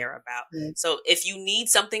they care about. So if you need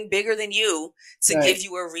something bigger than you to give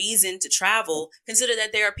you a reason to travel, consider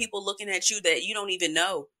that there are people looking at you that you don't even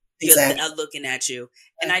know. Are looking at you.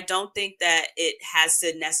 And I don't think that it has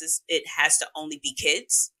to only be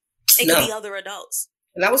kids. It could be other adults.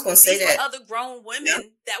 And I was going to say that other grown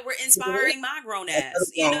women that were inspiring my grown ass.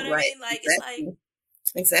 You know what I mean? Like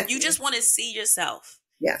it's like you just want to see yourself.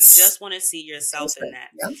 Yes. You just want to see yourself in that.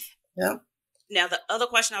 Yeah. Yeah. Now the other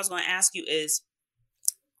question I was going to ask you is,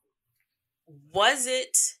 was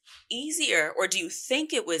it easier, or do you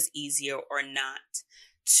think it was easier or not,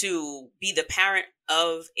 to be the parent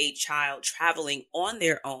of a child traveling on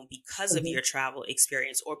their own because of your travel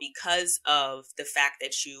experience, or because of the fact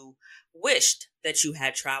that you wished that you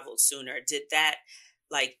had traveled sooner? Did that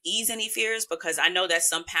like ease any fears? Because I know that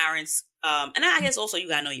some parents, and I guess also you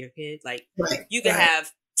gotta know your kid. Like you can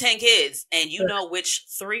have 10 kids and you know which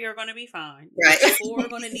 3 are going to be fine, which 4 are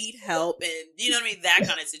going to need help, and you know what I mean? That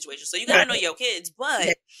kind of situation. So you got to know your kids,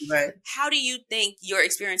 but how do you think your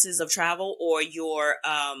experiences of travel, or your,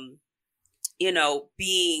 you know,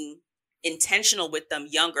 being intentional with them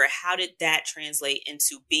younger, how did that translate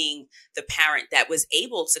into being the parent that was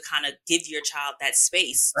able to kind of give your child that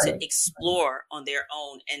space to explore on their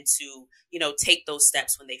own and to, you know, take those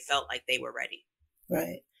steps when they felt like they were ready?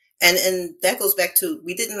 Right. And that goes back to,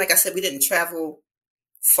 we didn't, like I said, we didn't travel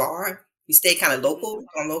far. We stayed kind of local,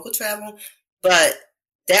 on local travel, but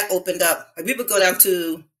that opened up. We would go down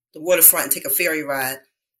to the waterfront and take a ferry ride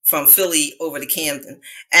from Philly over to Camden.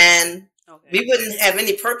 And we wouldn't have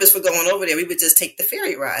any purpose for going over there. We would just take the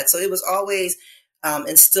ferry ride. So it was always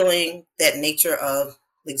instilling that nature of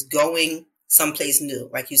like going someplace new.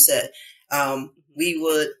 Like you said, we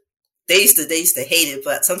would, they used to hate it,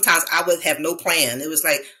 but sometimes I would have no plan. It was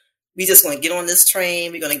like, we just going to get on this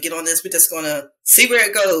train. We're going to get on this. We're just going to see where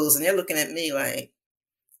it goes. And they're looking at me like,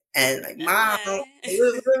 and like, Mom,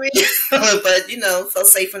 but you know, felt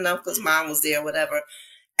safe enough because Mom was there, whatever.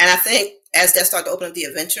 And I think as that started to open up the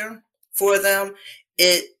adventure for them,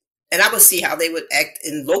 and I would see how they would act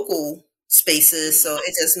in local spaces. So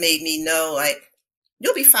it just made me know, like,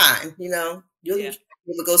 you'll be fine. You know, you'll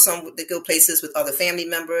go places with other family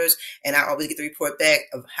members, and I always get the report back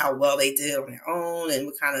of how well they did on their own,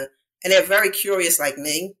 and and they're very curious like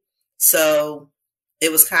me. So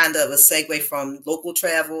it was kind of a segue from local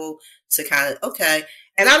travel to kind of, okay.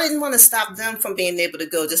 And I didn't want to stop them from being able to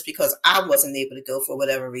go just because I wasn't able to go for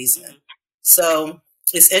whatever reason. So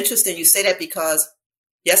it's interesting you say that, because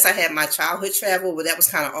yes, I had my childhood travel, but that was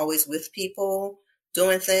kind of always with people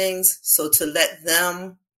doing things. So to let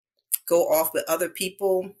them go off with other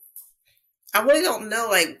people, I really don't know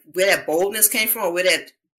like where that boldness came from, or where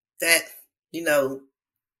that you know,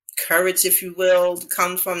 courage, if you will,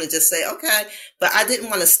 comes from, to just say, okay. But I didn't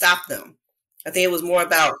want to stop them. I think it was more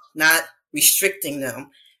about not restricting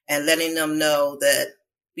them. and letting them know that,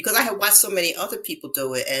 because I had watched so many other people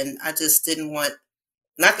do it, and I just didn't want,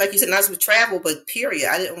 not like you said, not with travel, but period.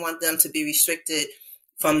 I didn't want them to be restricted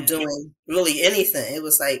from doing really anything. It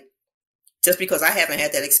was like, just because I haven't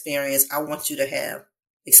had that experience, I want you to have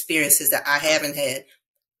experiences that I haven't had.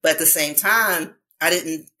 But at the same time, I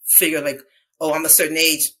didn't figure like, oh, I'm a certain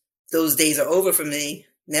age, those days are over for me.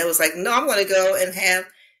 And it was like, no, I'm going to go and have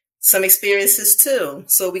some experiences too.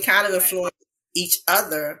 So we kind of influence each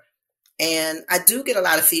other. And I do get a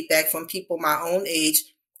lot of feedback from people my own age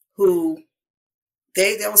who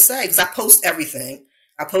they'll say, because I post everything.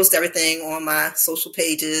 I post everything on my social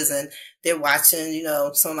pages, and they're watching, you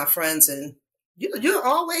know, some of my friends, and you're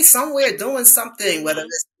always somewhere doing something, whether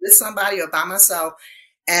it's with somebody or by myself.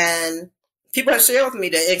 And people have shared with me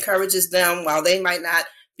that it encourages them, while they might not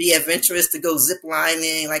be adventurous to go zip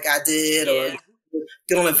lining like I did, or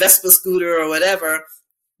get on a Vespa scooter or whatever,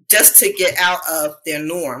 just to get out of their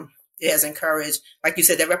norm. It has encouraged, like you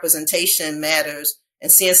said, that representation matters,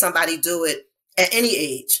 and seeing somebody do it at any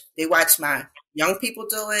age. They watch my young people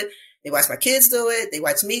do it. They watch my kids do it. They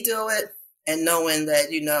watch me do it. And knowing that,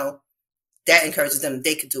 you know, that encourages them,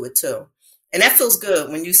 they could do it too. And that feels good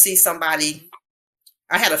when you see somebody.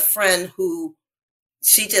 I had a friend who,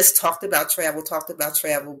 she just talked about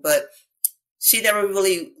travel, but she never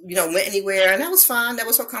really, you know, went anywhere. And that was fine. That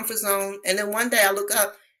was her comfort zone. And then one day I look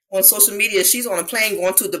up on social media, she's on a plane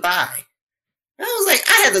going to Dubai. And I was like,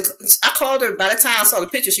 I called her. By the time I saw the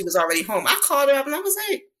picture, she was already home. I called her up and I was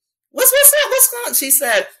like, what's up? What's going on? She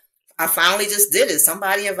said, I finally just did it.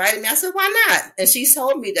 Somebody invited me. I said, why not? And she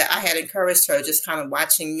told me that I had encouraged her, just kind of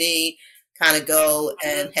watching me kind of go,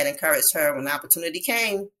 and had encouraged her when the opportunity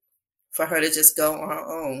came for her to just go on her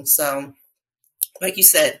own. So like you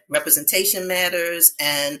said, representation matters,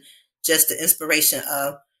 and just the inspiration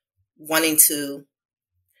of wanting to,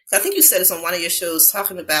 I think you said this on one of your shows,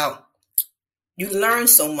 talking about you learn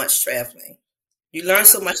so much traveling. You learn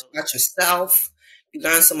so much about yourself. You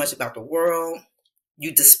learn so much about the world.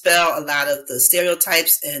 You dispel a lot of the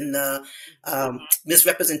stereotypes and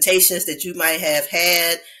misrepresentations that you might have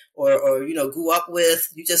had or, you know, grew up with.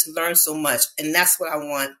 You just learn so much. And that's what I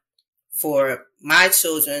want for my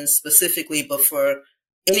children specifically, but for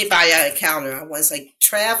anybody I encounter. I want to like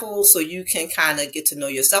travel so you can kind of get to know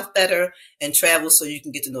yourself better, and travel so you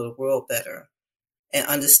can get to know the world better and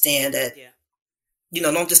understand that, you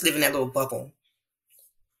know, don't just live in that little bubble.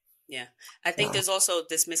 Yeah. I think there's also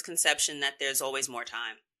this misconception that there's always more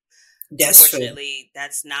time. That's Unfortunately,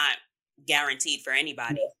 that's not guaranteed for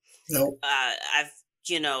anybody. No. I've,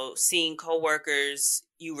 you know, seen coworkers,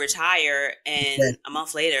 you retire and a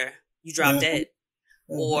month later you drop dead.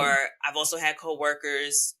 Or I've also had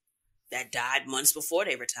coworkers that died months before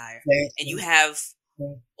they retire. And you have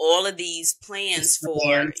all of these plans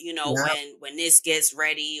for, you know, when this gets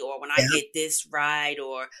ready, or when I get this right,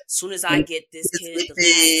 or as soon as I get this kid, the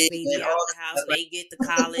last baby out the house, they get to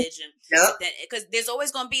college. And because there's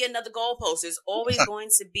always going to be another goalpost. There's always going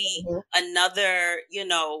to be another, you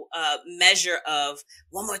know, measure of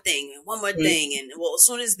one more thing, and well, as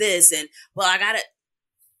soon as this, and well, I got to.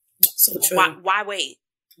 So true. Why wait?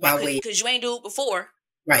 Why wait? Because you ain't do it before.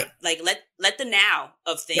 Right. Like let the now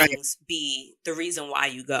of things be the reason why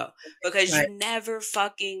you go, because you never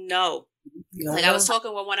fucking know. Like I was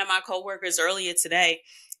talking with one of my coworkers earlier today,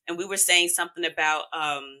 and we were saying something about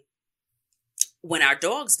when our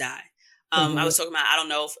dogs die. I was talking about, I don't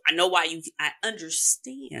know if I know why I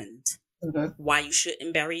understand why you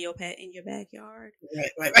shouldn't bury your pet in your backyard.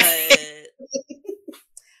 Right. But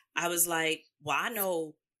I was like, well, I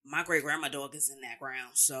know my great grandma dog is in that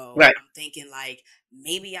ground. So I'm thinking like,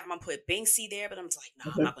 maybe I'm going to put Banksy there, but I'm just like,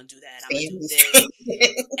 no, I'm not going to do that. I'm going to do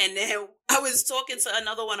this. And then I was talking to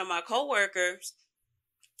another one of my coworkers.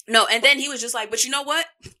 No. And then he was just like, but you know what?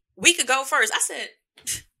 We could go first. I said,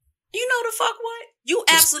 you know the fuck what? You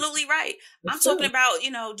absolutely right. I'm talking about, you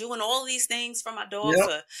know, doing all these things for my dog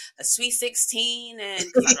for a sweet 16, and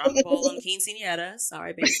I dropped the ball on the quinceañera.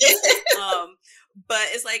 Sorry, baby. But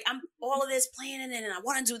it's like, I'm all of this planning, and I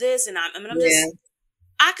want to do this, and I'm just,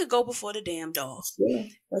 I could go before the damn dog.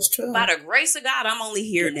 That's true. By the grace of God, I'm only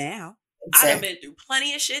here now. Exactly. I have been through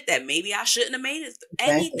plenty of shit that maybe I shouldn't have made it.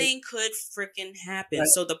 Anything could freaking happen.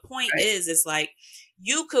 So the point is, it's like,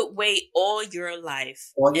 you could wait all your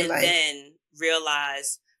life then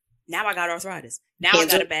realize, now I got arthritis. Now I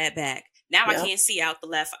got a bad back. Now I can't see out the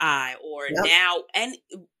left eye. Or now, and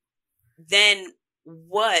then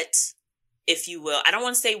what, if you will, I don't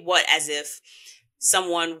want to say what as if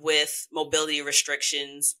someone with mobility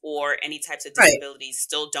restrictions or any types of disabilities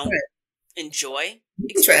still don't enjoy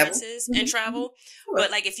experiences and travel.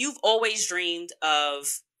 But like, if you've always dreamed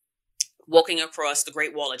of walking across the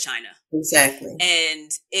Great Wall of China. Exactly. And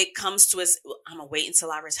it comes to us, I'm going to wait until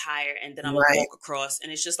I retire and then I'm going to walk across.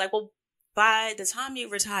 And it's just like, well, by the time you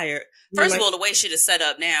retire, first of all, the way shit is set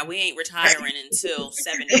up now, we ain't retiring until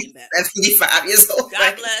 70 and better. 75 years old.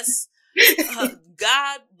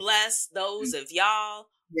 God bless those of y'all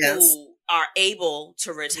who are able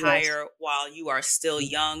to retire while you are still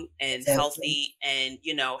young and healthy and,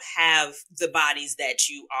 you know, have the bodies that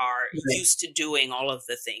you are used to doing all of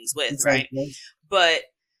the things with, right? But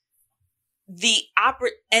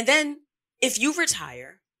and then if you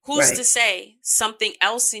retire, who's to say something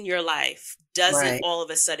else in your life doesn't all of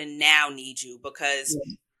a sudden now need you? Because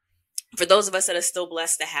for those of us that are still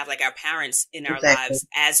blessed to have like our parents in our lives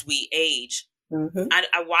as we age,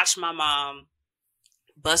 I watched my mom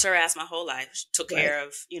bust her ass my whole life. She took care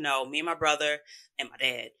of, you know, me and my brother and my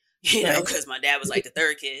dad, you know, because my dad was like the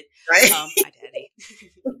third kid. My daddy.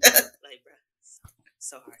 Like, bro,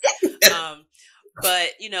 so hard. But,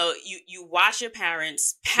 you know, you watch your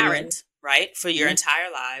parents parent, right, for your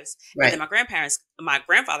entire lives. And then my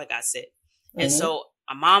grandfather got sick. And so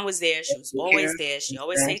my mom was there. She was always there. She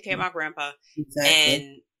always take care of my grandpa.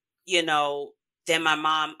 And, you know, then my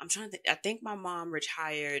mom, I think my mom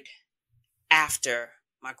retired after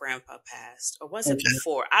my grandpa passed, or was it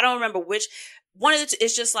before? I don't remember which one of the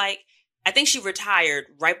it's just like, I think she retired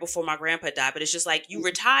right before my grandpa died, but it's just like you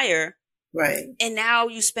retire. Right. And now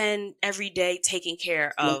you spend every day taking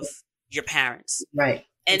care of your parents. Right.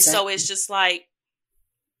 And so it's just like,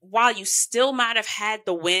 while you still might have had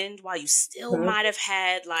the wind, while you still might have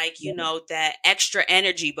had like, you know, that extra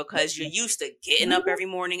energy because you're used to getting up every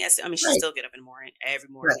morning. She still get up in the morning, every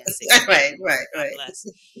morning at 6 a.m. Right. Bless.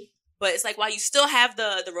 But it's like, while you still have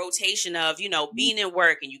the rotation of, you know, being in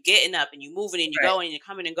work and you getting up and you moving and you going and you're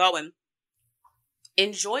coming and going,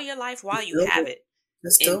 enjoy your life while you have it.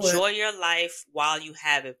 Enjoy your life while you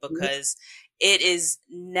have it, because it is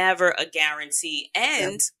never a guarantee.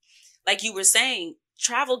 And like you were saying,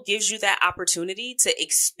 travel gives you that opportunity to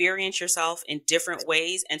experience yourself in different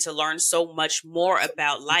ways and to learn so much more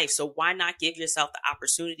about life. So why not give yourself the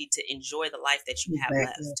opportunity to enjoy the life that you have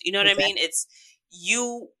left? You know what I mean?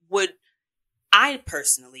 I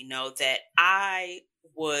personally know that I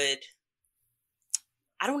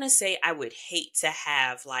don't want to say I would hate to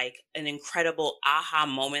have like an incredible aha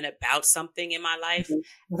moment about something in my life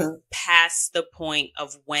past the point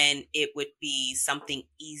of when it would be something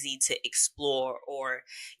easy to explore or,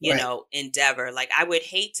 you know, endeavor. Like, I would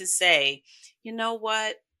hate to say, you know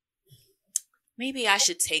what, maybe I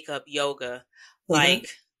should take up yoga. Like,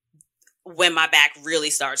 when my back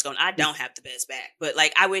really starts going, I don't have the best back, but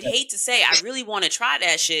like, I would hate to say, I really want to try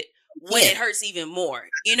that shit when it hurts even more.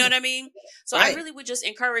 You know what I mean? So I really would just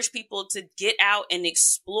encourage people to get out and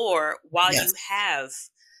explore while you have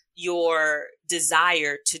your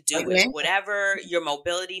desire to do it, whatever your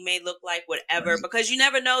mobility may look like, whatever, because you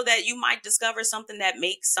never know that you might discover something that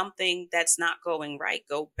makes something that's not going right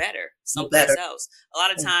go better someplace else. A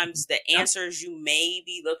lot of times the answers you may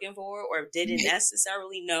be looking for or didn't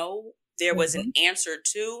necessarily know there was an answer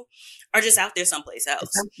to are just out there someplace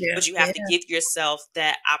else. But you have to give yourself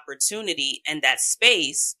that opportunity and that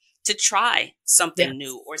space to try something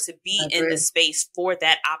new, or to be in the space for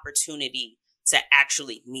that opportunity to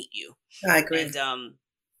actually meet you. I agree. And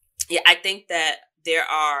I think that there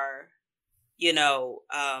are, you know,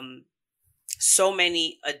 so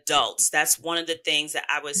many adults. That's one of the things that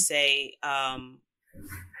I would say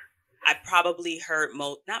I probably heard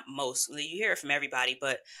not most, you hear it from everybody,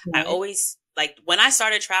 but I always, like, when I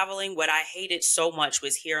started traveling, what I hated so much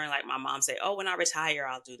was hearing like my mom say, oh, when I retire,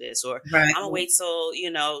 I'll do this, or I'm gonna wait till, you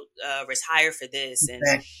know, retire for this.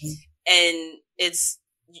 And it's,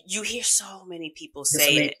 you hear so many people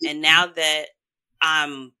say it. And now that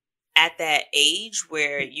I'm at that age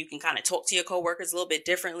where you can kind of talk to your coworkers a little bit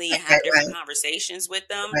differently and have different conversations with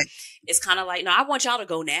them, it's kind of like, no, I want y'all to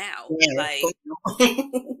go now. Like,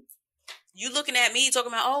 you looking at me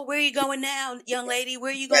talking about, oh, where are you going now, young lady? Where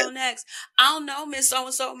are you going next? I don't know, Miss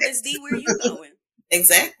So-and-so, Miss D, where are you going?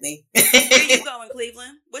 Exactly. Where you going,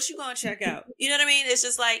 Cleveland? What you going to check out? You know what I mean? It's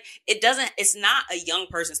just like, it's not a young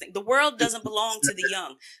person's thing. The world doesn't belong to the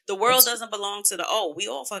young. The world doesn't belong to the old. We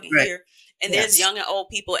all fucking here. And there's young and old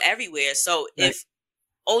people everywhere. So if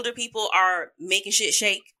older people are making shit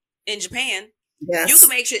shake in Japan, you can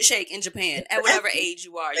make shit shake in Japan at whatever age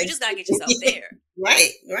you are. You just got to get yourself there.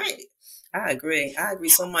 Right. I agree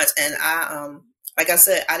so much. And like I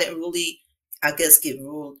said, I didn't really, I guess, get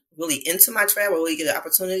really into my travel, really get an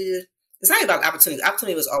opportunity. It's not about opportunity.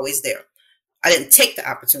 Opportunity was always there. I didn't take the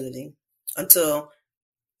opportunity until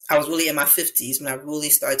I was really in my 50s when I really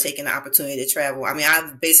started taking the opportunity to travel. I mean,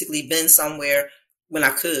 I've basically been somewhere when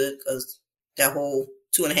I could, because that whole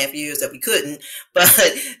 2.5 years that we couldn't. But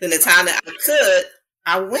then the time that I could,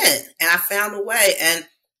 I went and I found a way. And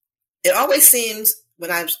it always seems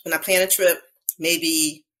when I plan a trip,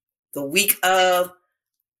 maybe the week of,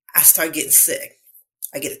 I start getting sick.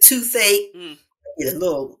 I get a toothache, I get a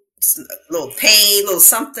little pain, little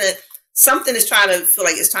something. Something is trying to feel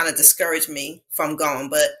like it's trying to discourage me from going.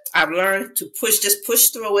 But I've learned to just push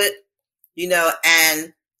through it,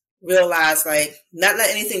 and realize like not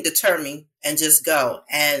let anything deter me and just go.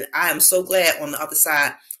 And I am so glad on the other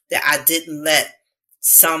side that I didn't let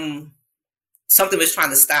something was trying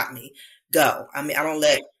to stop me go. I mean, I don't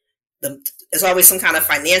let there's always some kind of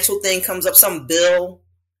financial thing comes up, some bill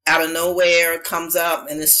out of nowhere comes up.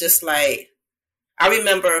 And it's just like, I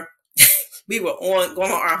remember we were going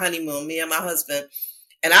on our honeymoon, me and my husband,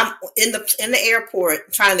 and I'm in the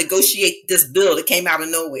airport trying to negotiate this bill that came out of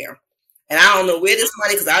nowhere. And I don't know where this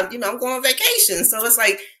money, because I'm going on vacation. So it's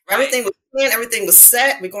like everything was planned, everything was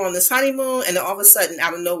set. We're going on this honeymoon, and then all of a sudden,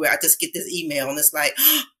 out of nowhere, I just get this email, and it's like,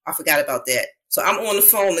 oh, I forgot about that. So I'm on the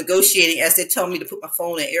phone negotiating as they tell me to put my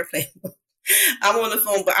phone in airplane. I'm on the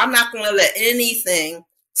phone, but I'm not going to let anything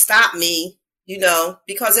stop me,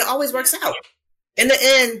 because it always works out. In the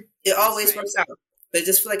end, it always works out. But I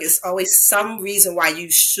just feel like it's always some reason why you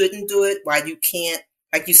shouldn't do it, why you can't,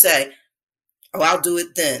 like you say, oh, I'll do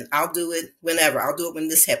it then. I'll do it whenever. I'll do it when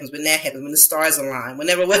this happens, when that happens, when the stars align,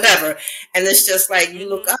 whenever, whatever. And it's just like you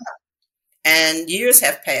look up and years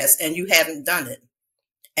have passed and you haven't done it.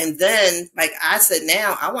 And then, like I said,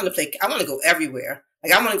 now I want to go everywhere.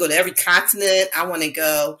 Like I want to go to every continent. I want to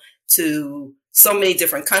go to so many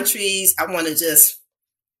different countries. I want to just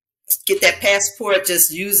get that passport,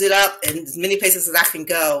 just use it up in as many places as I can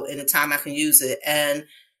go in the time I can use it. And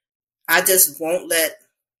I just won't let,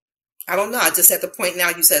 I don't know. I just at the point now,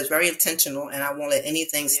 you said it's very intentional, and I won't let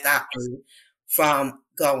anything stop me from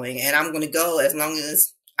going. And I'm going to go as long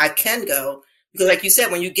as I can go. Because like you said,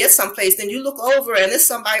 when you get someplace, then you look over and there's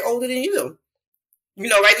somebody older than you,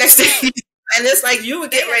 right next to you. And it's like you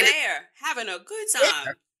would get ready. They're there, having a good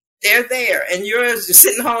time. They're there. And you're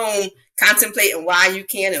sitting home contemplating why you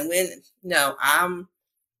can and when. No,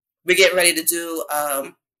 we're getting ready to do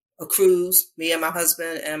a cruise, me and my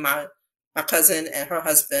husband and my cousin and her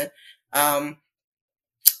husband, to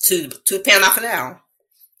Panama Canal.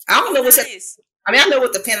 I don't know what's I know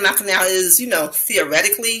what the Panama Canal is,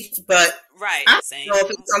 theoretically, but I don't know if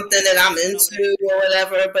it's something that I'm into or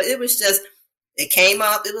whatever. But it was just, it came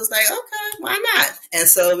up. It was like, okay, why not? And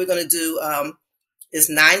so we're going to do this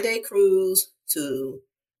 9-day cruise to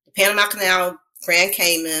the Panama Canal, Grand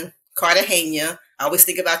Cayman, Cartagena. I always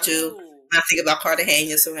think about you. I think about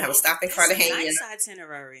Cartagena, so we're going to have a stop in Cartagena. Nice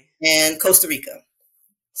itinerary. And Costa Rica.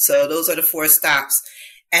 So those are the 4 stops.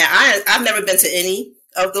 And I've never been to any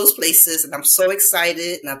of those places, and I'm so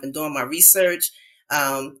excited, and I've been doing my research.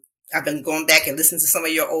 I've been going back and listening to some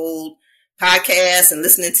of your old podcasts and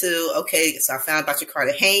listening to, so I found about your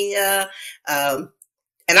Cartagena.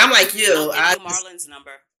 And I'm like you. I'll give you Marlon's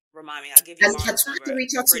number. Remind me. I'll give you Marlon's number. I tried to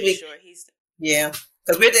reach out to you. Sure yeah.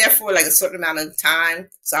 Because we're there for like a certain amount of time.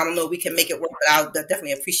 So I don't know if we can make it work, but I'll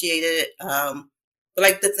definitely appreciate it. But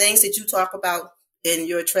like the things that you talk about in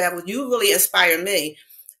your travel, you really inspire me.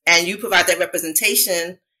 And you provide that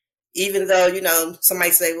representation, even though, somebody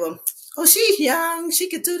say, well, oh, she's young, she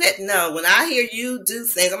could do that. No, when I hear you do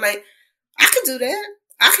things, I'm like, I could do that.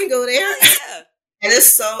 I can go there. Yeah. And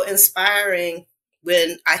it's so inspiring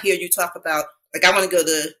when I hear you talk about, like, I want to go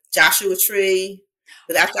to Joshua Tree.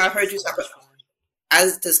 But after I heard you talk about, I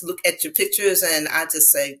just look at your pictures and I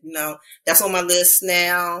just say, that's on my list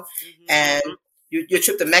now. Mm-hmm. And your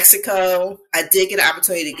trip to Mexico, I did get an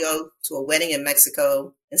opportunity to go to a wedding in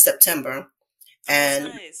Mexico in September. And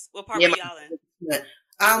nice. What part were y'all in?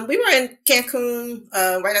 We were in Cancun,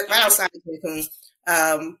 right outside of Cancun.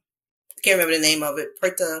 I can't remember the name of it.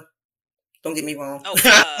 Puerto, don't get me wrong.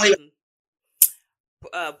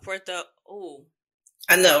 Puerto,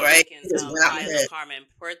 I know, right? Carmen,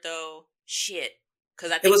 Puerto, shit.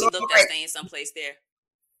 Because I think we looked at staying someplace there.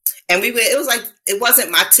 And it was like, it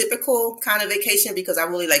wasn't my typical kind of vacation because I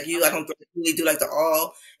really like you. I don't really do like the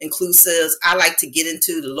all inclusives. I like to get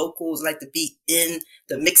into the locals, like to be in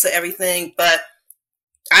the mix of everything. But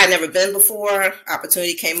I had never been before.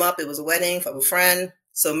 Opportunity came up. It was a wedding of a friend.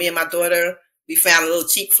 So me and my daughter, we found a little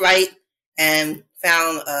cheap flight and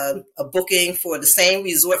found a booking for the same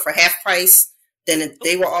resort for half price than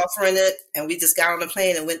they were offering it. And we just got on the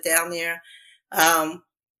plane and went down there. So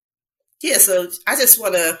I just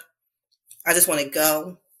want to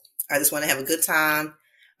go. I just want to have a good time.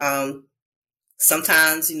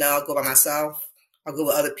 Sometimes, I'll go by myself. I'll go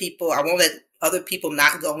with other people. I won't let other people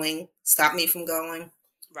not going stop me from going.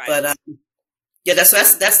 Right. But Yeah,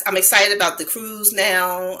 that's I'm excited about the cruise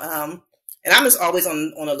now. And I'm just always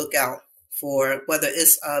on a lookout for whether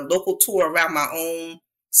it's a local tour around my own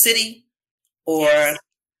city or Yes.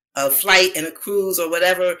 a flight and a cruise or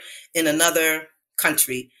whatever in another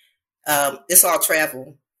country. It's all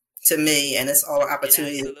travel to me, and it's all an It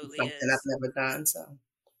opportunity to do absolutely something I've is. never done. So,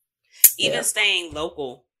 Even yeah, staying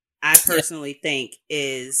local, I yeah, personally think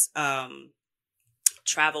is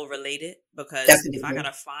travel related, because if I definitely,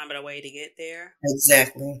 gotta find a way to get there,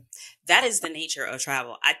 exactly. that is the nature of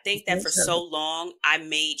travel. I think that for So, so long, I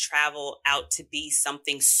made travel out to be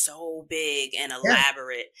something so big and yeah,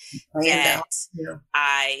 elaborate planned that out. Yeah,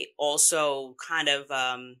 I also kind of,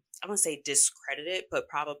 I wouldn't say discredited, but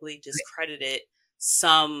probably discredited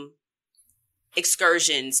some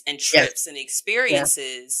excursions and yes, trips and yeah,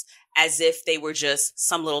 experiences as if they were just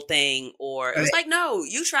some little thing, or it was right. like, no,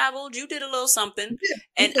 you traveled, you did a little something. You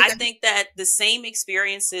And did I that, think that the same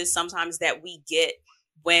experiences sometimes that we get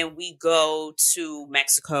when we go to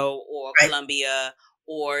Mexico or right, Colombia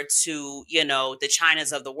or to, the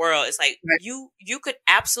Chinas of the world, it's like right. you could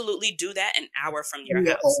absolutely do that an hour from your From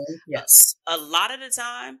your house. own, yes, A lot of the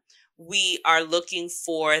time we are looking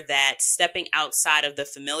for that stepping outside of the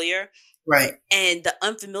familiar, right, and the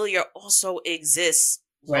unfamiliar also exists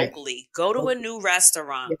right. locally. Go to a Okay. new Yeah.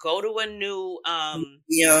 restaurant, go to a new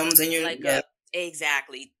Museums and your, like yeah, a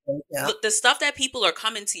exactly. yeah, Look, the stuff that people are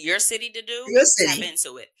coming to your city to do, your tap city,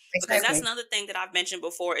 into it. Because that's exactly. another thing that I've mentioned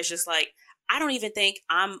before. It's just like, I don't even think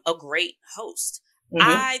I'm a great host.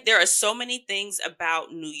 Mm-hmm. There are so many things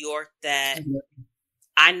about New York that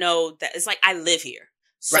I know that it's like I live here.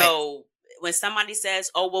 Right. So when somebody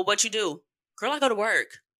says, "Oh, well, what you do?" Girl, I go to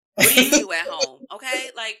work. What do you do at home? Okay?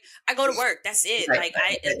 Like I go to work. That's it. Right, Like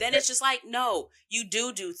right, and right, then right. it's just like, no, you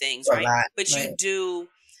do things, A right? lot, But you right. do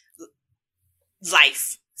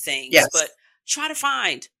life things, Yes. but try to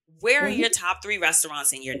find, where are Mm-hmm. your top 3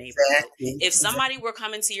 restaurants in your neighborhood? Exactly. If Exactly. somebody were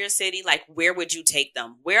coming to your city, like where would you take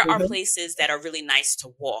them? Where are Mm-hmm. places that are really nice to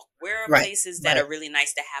walk? Where are Right, places that right. are really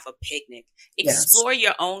nice to have a picnic? Yes. Explore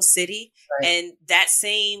your own city, Right. and that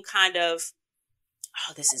same kind of,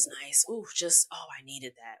 oh, this is nice. Ooh, just, oh, I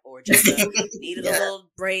needed that. Or just needed a Yeah. little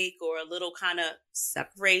break or a little kind of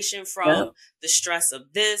separation Yeah. from the stress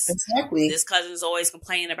of this. Exactly. This cousin's always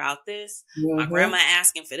complaining about this. My Mm-hmm. grandma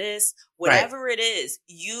asking for this. Right. Whatever it is,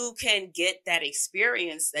 you can get that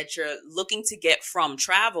experience that you're looking to get from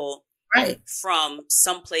travel Right. from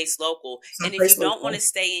someplace local. And if you Someplace don't want local. to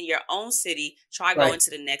stay in your own city, try Right. going to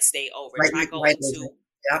the next state over. Right. Try Right. going Over. to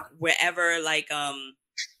Yeah. wherever, like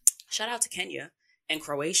shout out to Kenya and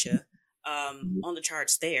Croatia, on the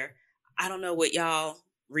charts there. I don't know what y'all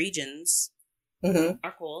regions Mm-hmm.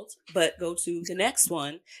 are called, but go to the next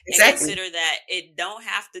one and Exactly. consider that it don't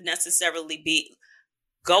have to necessarily be,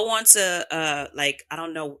 go on to like, I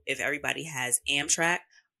don't know if everybody has Amtrak,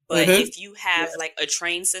 but Mm-hmm. if you have Yes. like a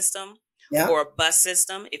train system Yeah. or a bus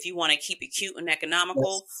system, if you want to keep it cute and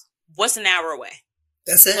economical, Yes. what's an hour away?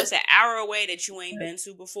 That's it. What's an hour away that you ain't been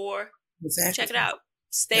to before? Exactly. Check it out.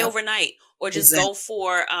 Stay Yep. overnight, or just Exactly. go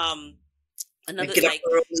for Like another, get up like,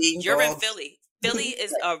 early. you're Go in all. Philly. Philly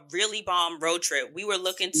is a really bomb road trip. We were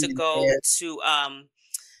looking to Yeah. go to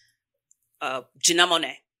Janelle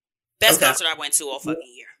Monáe. Best Okay. concert I went to all fucking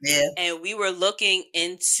year. Yeah. And we were looking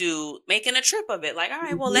into making a trip of it. Like, all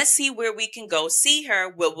right, well, Mm-hmm. let's see where we can go see her,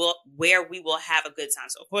 where we will have a good time.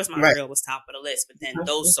 So, of course, Right. Montreal was top of the list, but then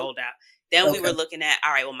those Mm-hmm. sold out. Then we Okay. were looking at,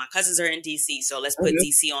 all right, well, my cousins are in DC, so let's put Mm-hmm.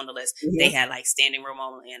 DC on the list. They Mm-hmm. had like standing room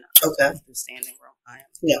only, and Okay. standing room. I am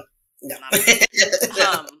Yeah. Yeah. not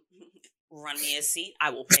a run me a seat. I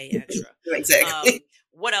will pay extra. Exactly.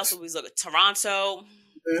 What else would we look at? Toronto.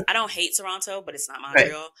 Mhm. I don't hate Toronto, but it's not Right.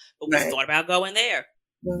 Montreal. But we Right. thought about going there.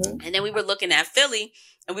 Mm-hmm. And then we were looking at Philly,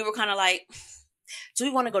 and we were kind of like, do we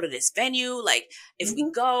want to go to this venue? Like, if we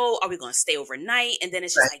Mm-hmm. go, are we going to stay overnight? And then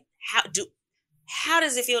it's just Right. like, how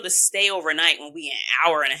does it feel to stay overnight when we an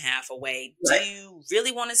hour and a half away? Do Right. you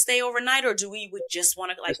really want to stay overnight, or do we would just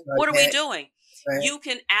want to, like, Just like what are we that. doing? Right. You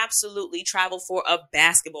can absolutely travel for a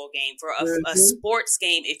basketball game, for a Mm-hmm. sports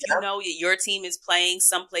game. If you Yeah. know that your team is playing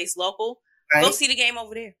someplace local, go Right. see the game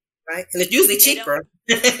over there. Right. And it's usually They don't. cheaper.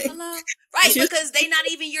 Hello. Right, It's usually because they not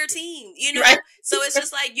even your team, right. So it's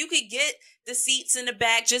just like you could get the seats in the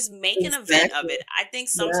back, just make an event of Exactly. it. I think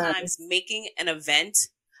Yeah. sometimes making an event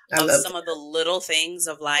I of love some that. of the little things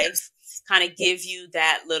of Yes. life kind of give you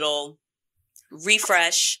that little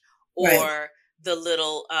refresh, Right. or the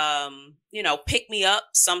little pick me up Right.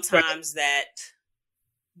 sometimes, that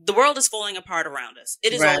the world is falling apart around us.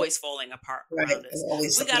 It is Right. always falling apart Right. around us. And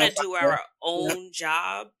always We something got to else. do Yeah. our own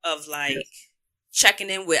job of, like, Yes. checking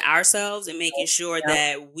in with ourselves and making sure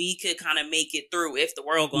that we could kind of make it through if the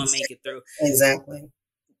world gonna make it through. Exactly.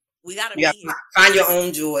 We gotta You be gotta here. find your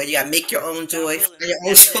own joy. You gotta make your own joy. Find your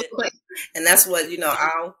own joy. And that's what,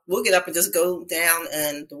 we'll get up and just go down,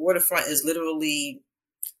 and the waterfront is literally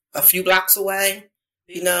a few blocks away.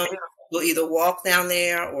 We'll either walk down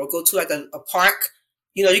there or go to like a park.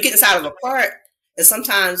 You get inside of a park, and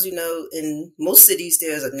sometimes, in most cities,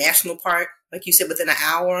 there's a national park, like you said, within an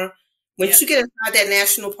hour. Once you get inside that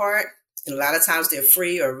national park, and a lot of times they're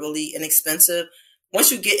free or really inexpensive,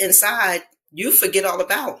 once you get inside, you forget all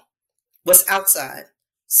about what's outside.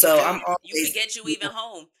 So you forget you even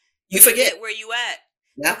home. You forget where you at.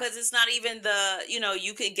 Yeah. Because it's not even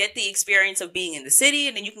you could get the experience of being in the city,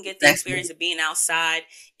 and then you can get the experience of being outside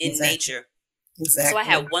in nature. Exactly. So I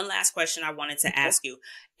have one last question I wanted to ask you.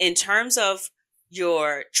 In terms of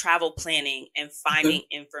your travel planning and finding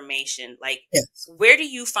information, like where do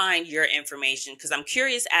you find your information? Because I'm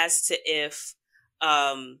curious as to if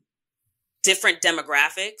different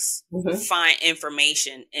demographics find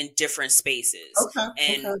information in different spaces.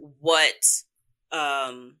 What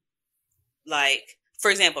like, for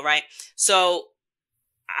example, right? So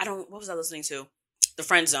what was I listening to? The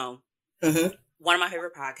Friend Zone. One of my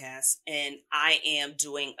favorite podcasts, and I am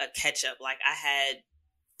doing a catch up. Like, I had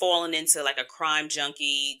fallen into like a crime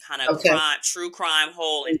junkie kind of true crime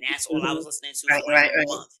hole, and that's all I was listening to for a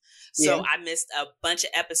month. So I missed a bunch of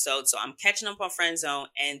episodes. So I'm catching up on Friend Zone,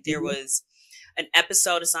 and there was an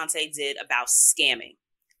episode Asante did about scamming.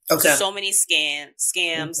 So many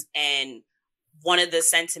scams, and one of the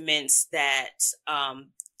sentiments that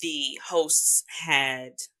the hosts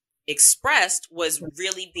had expressed was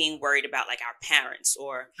really being worried about like our parents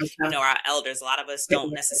or our elders. A lot of us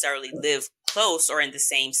don't necessarily live close or in the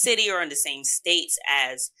same city or in the same states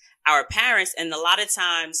as our parents, and a lot of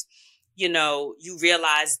times you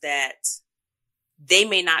realize that they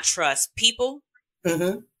may not trust people,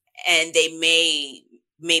 and they may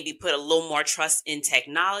maybe put a little more trust in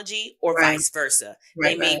technology or vice versa.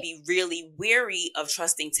 They may be really weary of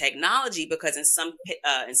trusting technology because in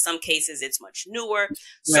some cases it's much newer.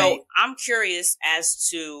 So I'm curious as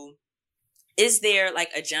to, is there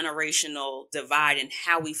like a generational divide in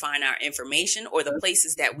how we find our information or the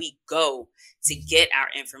places that we go to get our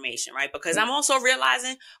information, right? Because I'm also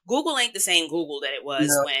realizing Google ain't the same Google that it was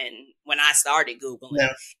when I started Googling.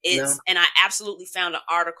 And I absolutely found an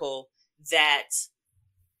article that,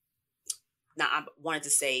 now I wanted to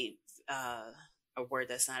say a word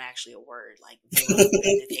that's not actually a word, like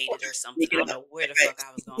vindicated or something. I don't know where the fuck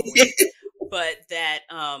I was going with it. But that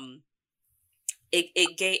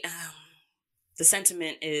it gave the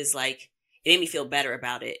sentiment is like, it made me feel better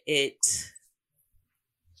about it. It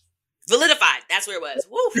validified. That's where it was.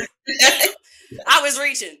 Woo! I was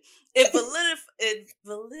reaching. It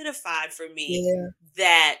validified for me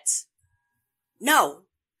that no,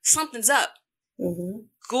 something's up.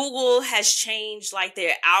 Google has changed like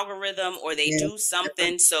their algorithm, or they do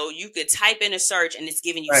something so you could type in a search and it's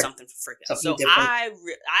giving you something for free. So I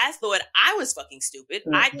thought I was fucking stupid.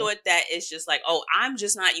 I thought that it's just like, oh, I'm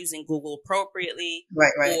just not using Google appropriately,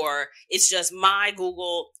 or it's just my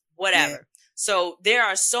Google, whatever. So there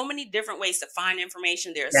are so many different ways to find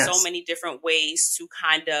information. There are so many different ways to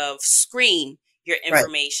kind of screen your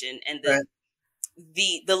information and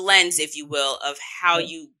the lens, if you will, of how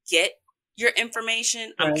you get your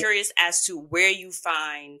information. I'm curious as to where you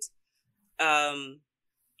find,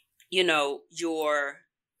 your,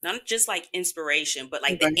 not just like inspiration, but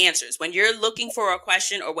like the answers. When you're looking for a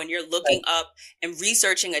question or when you're looking up and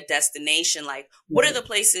researching a destination, like what are the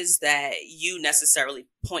places that you necessarily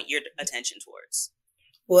point your attention towards?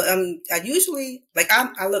 Well, I usually,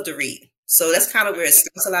 I love to read. So that's kind of where it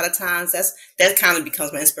starts a lot of times. That kind of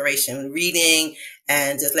becomes my inspiration, reading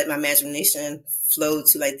and just let my imagination flow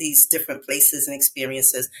to like these different places and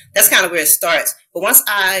experiences. That's kind of where it starts. But once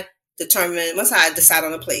I decide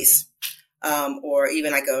on a place, or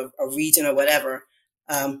even like a region or whatever,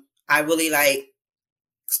 I really like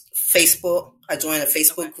Facebook. I join a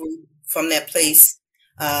Facebook group from that place.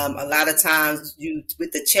 A lot of times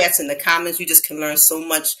with the chats and the comments, you just can learn so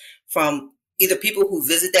much from either people who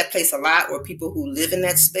visit that place a lot or people who live in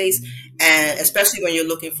that space. And especially when you're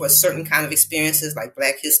looking for certain kind of experiences like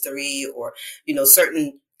Black history or,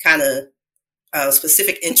 certain kind of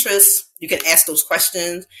specific interests, you can ask those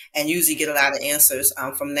questions and usually get a lot of answers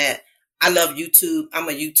from that. I love YouTube. I'm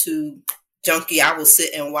a YouTube junkie. I will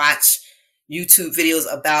sit and watch YouTube videos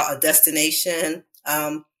about a destination.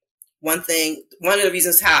 One of the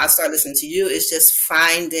reasons how I started listening to you is just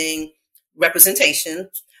finding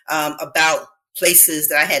representation about places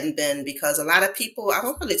that I hadn't been, because a lot of people, I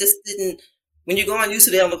don't know, they just didn't when you go on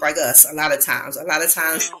YouTube, they don't look like us a lot of times.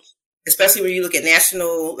 Especially when you look at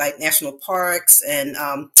national parks and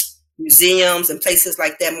museums and places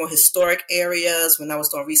like that, more historic areas. When I was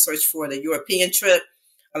doing research for the European trip,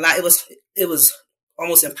 it was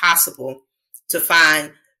almost impossible to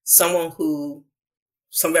find some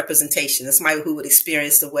representation, somebody who would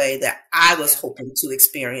experience the way that I was hoping to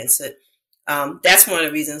experience it. That's one of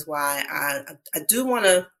the reasons why I do want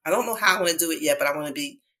to. I don't know how I want to do it yet, but I want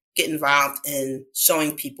to get involved in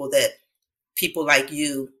showing people that people like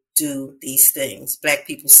you do these things. Black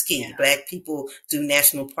people ski, Black people do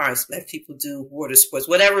national parks, Black people do water sports,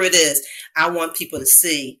 whatever it is. I want people to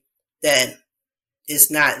see that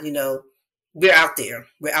it's not, we're out there,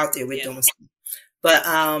 we're doing stuff. But,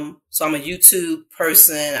 so I'm a YouTube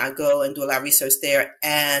person. I go and do a lot of research there.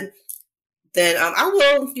 And then, I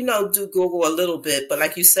will, do Google a little bit, but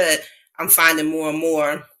like you said, I'm finding more and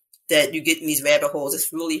more that you get in these rabbit holes.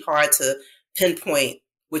 It's really hard to pinpoint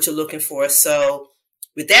what you're looking for. So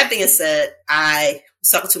with that being said, I was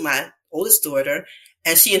talking to my oldest daughter,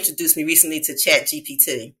 and she introduced me recently to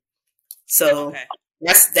ChatGPT. So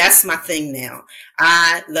that's my thing now.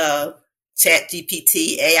 I love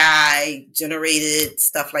ChatGPT, AI generated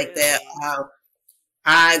stuff like that.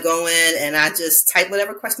 I go in and I just type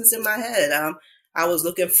whatever questions in my head. I was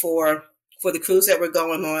looking for the cruise that we're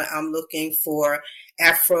going on. I'm looking for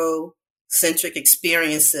Afrocentric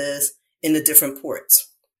experiences in the different ports.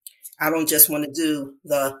 I don't just want to do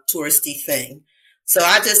the touristy thing. So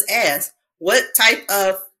I just asked, what type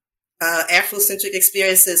of Afrocentric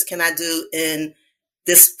experiences can I do in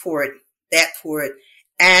this port, that port?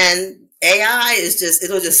 And AI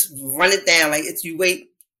it'll just run it down. Like you wait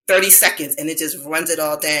 30 seconds and it just runs it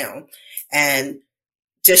all down and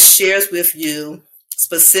just shares with you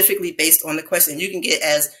specifically based on the question. You can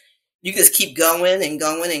just keep going and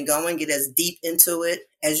going and going, get as deep into it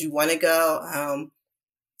as you want to go.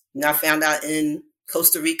 I found out in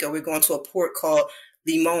Costa Rica, we're going to a port called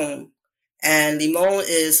Limon. And Limon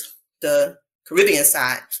is the Caribbean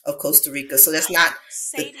side of Costa Rica. So that's not...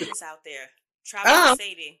 Sadie's out there. Travel with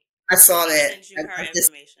Sadie. I saw that. Send you her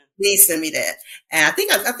information. Please send me that. And I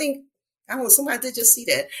think, I don't know, somebody did just see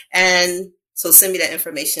that. And so send me that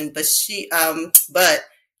information. But but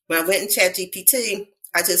when I went in ChatGPT,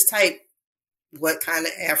 I just typed, what kind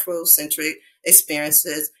of Afrocentric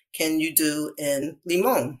experiences can you do in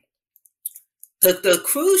Limon? The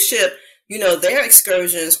cruise ship, their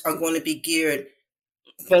excursions are going to be geared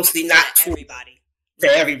mostly not to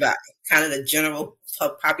everybody, kind of the general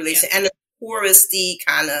population and the touristy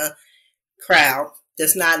kind of crowd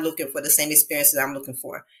that's not looking for the same experiences I'm looking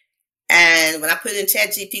for. And when I put in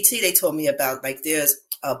ChatGPT, they told me about, like, there's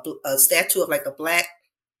a statue of like a Black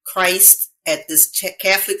Christ at this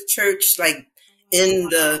Catholic church, like in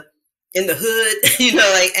the hood,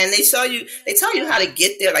 and they tell you how to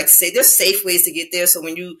get there. Like, say there's safe ways to get there. So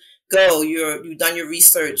when you go, you've done your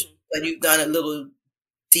research, but you've done a little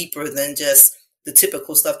deeper than just the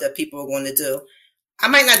typical stuff that people are going to do. I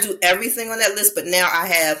might not do everything on that list, but now I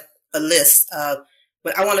have a list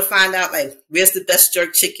but I want to find out, like, where's the best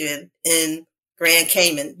jerk chicken in Grand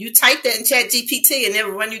Cayman? You type that in ChatGPT and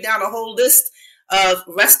it'll run you down a whole list of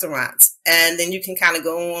restaurants. And then you can kind of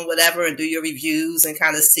go on whatever and do your reviews and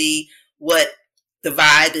kind of see what the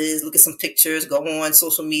vibe is. Look at some pictures, go on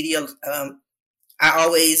social media. I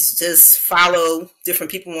always just follow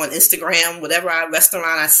different people on Instagram. Whatever restaurant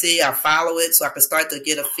I see, I follow it so I can start to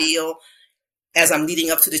get a feel as I'm leading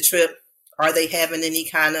up to the trip. Are they having any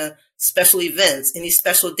kind of special events, any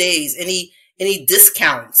special days, any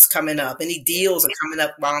discounts coming up, any deals are coming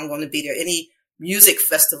up while I'm going to be there, any music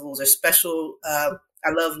festivals or special, I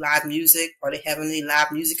love live music. Are they having any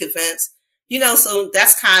live music events? So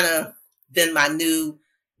that's kind of been my new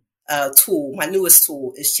tool. My newest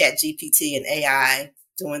tool is ChatGPT and AI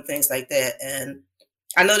doing things like that. And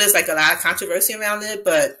I know there's like a lot of controversy around it,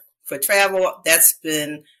 but for travel, that's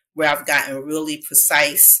been where I've gotten really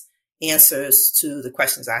precise answers to the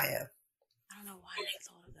questions I have. I don't know why I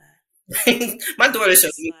thought of that. My daughter showed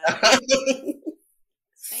me.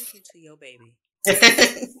 Thank you to your baby.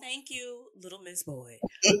 Thank you, little Miss Boyd.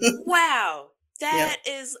 Wow. That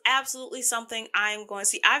is absolutely something I'm going to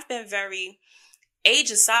see. I've been very, age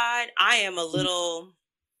aside, I am a little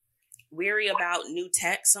weary about new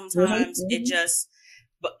tech sometimes.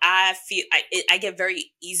 But I feel I get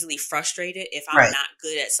very easily frustrated if I'm not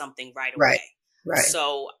good at something right away. Right.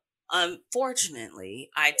 So unfortunately,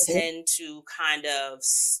 I tend to kind of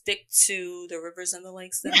stick to the rivers and the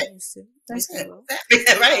lakes that I used to.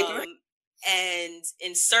 Right. And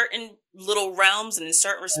in certain little realms and in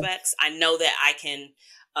certain respects, I know that I can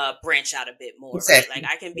branch out a bit more. Exactly. Right?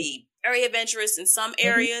 Like I can be very adventurous in some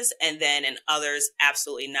areas, and then in others,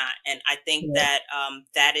 absolutely not. And I think that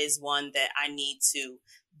that is one that I need to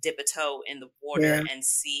dip a toe in the water and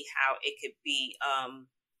see how it could be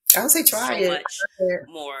I would say try it. much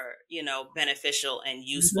more, beneficial and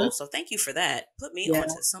useful. So thank you for that. Put me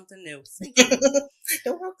onto something new. Thank you.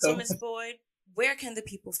 You're welcome. So, Ms. Boyd, where can the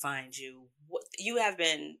people find you? You have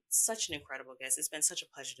been such an incredible guest. It's been such a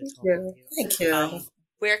pleasure to talk with you. Thank you.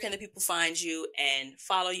 Where can the people find you and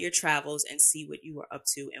follow your travels and see what you are up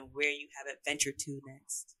to and where you have adventured to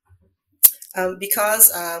next?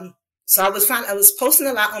 So I was posting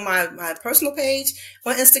a lot on my personal page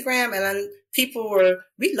on Instagram, and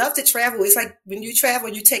we love to travel. It's like when you travel,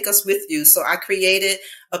 you take us with you. So I created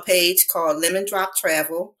a page called Lemon Drop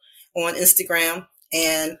Travel on Instagram,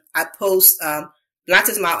 and I post not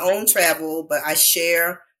just my own travel, but I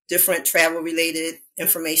share different travel related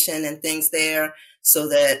information and things there so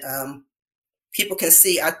that people can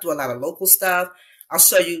see. I do a lot of local stuff. I'll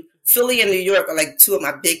show you. Philly and New York are like two of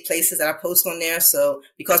my big places that I post on there. So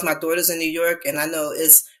because my daughter's in New York and I know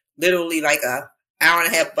it's literally like a hour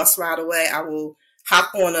and a half bus ride away, I will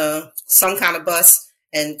hop on some kind of bus,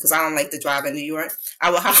 and because I don't like to drive in New York,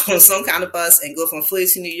 I will hop on some kind of bus and go from Philly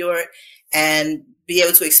to New York and be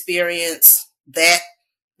able to experience that,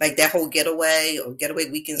 like that whole getaway or getaway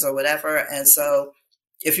weekends or whatever. And so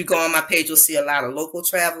if you go on my page, you'll see a lot of local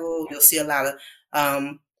travel. You'll see a lot of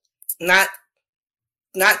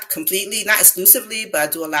not completely, not exclusively, but I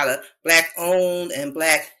do a lot of Black owned and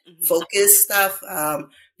Black focused stuff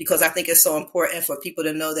because I think it's so important for people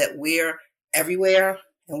to know that we're everywhere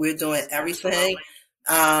and we're doing everything.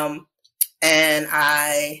 And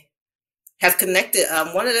I have connected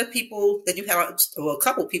one of the people that you have, well, a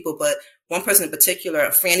couple people, but one person in particular,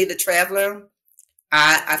 Franny the Traveler.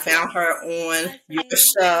 I found her on your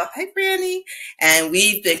show. Hey, Franny. And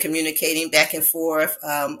we've been communicating back and forth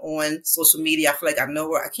on social media. I feel like I know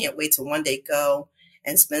her. I can't wait to one day go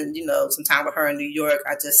and spend, some time with her in New York.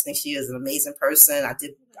 I just think she is an amazing person. I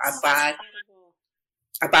bought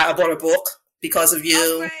a book because of you.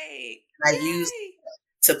 Oh, I used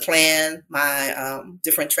to plan my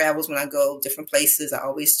different travels when I go different places. I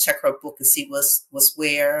always check her book and see what's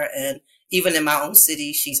where. And even in my own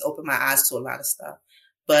city, she's opened my eyes to a lot of stuff.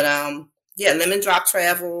 But Lemon Drop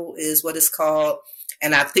Travel is what it's called.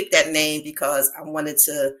 And I picked that name because I wanted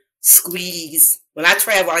to squeeze. When I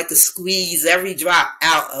travel, I like to squeeze every drop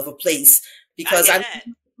out of a place because I'm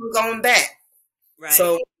going back. Right.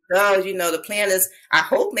 So, the plan is, I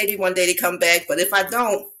hope maybe one day to come back. But if I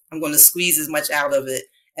don't, I'm going to squeeze as much out of it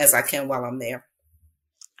as I can while I'm there.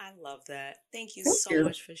 I love that. Thank you so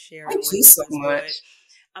much for sharing. Thank you so much.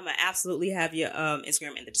 I'm going to absolutely have your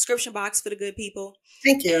Instagram in the description box for the good people.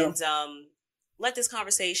 Thank you. And let this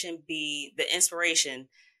conversation be the inspiration,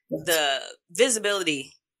 the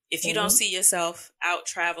visibility. If you don't see yourself out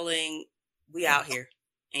traveling, we out here.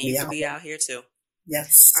 And you can be out here too.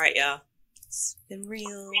 Yes. All right, y'all. It's been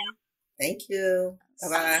real. Thank you.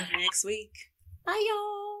 Bye-bye. See you next week. Bye,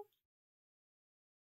 y'all.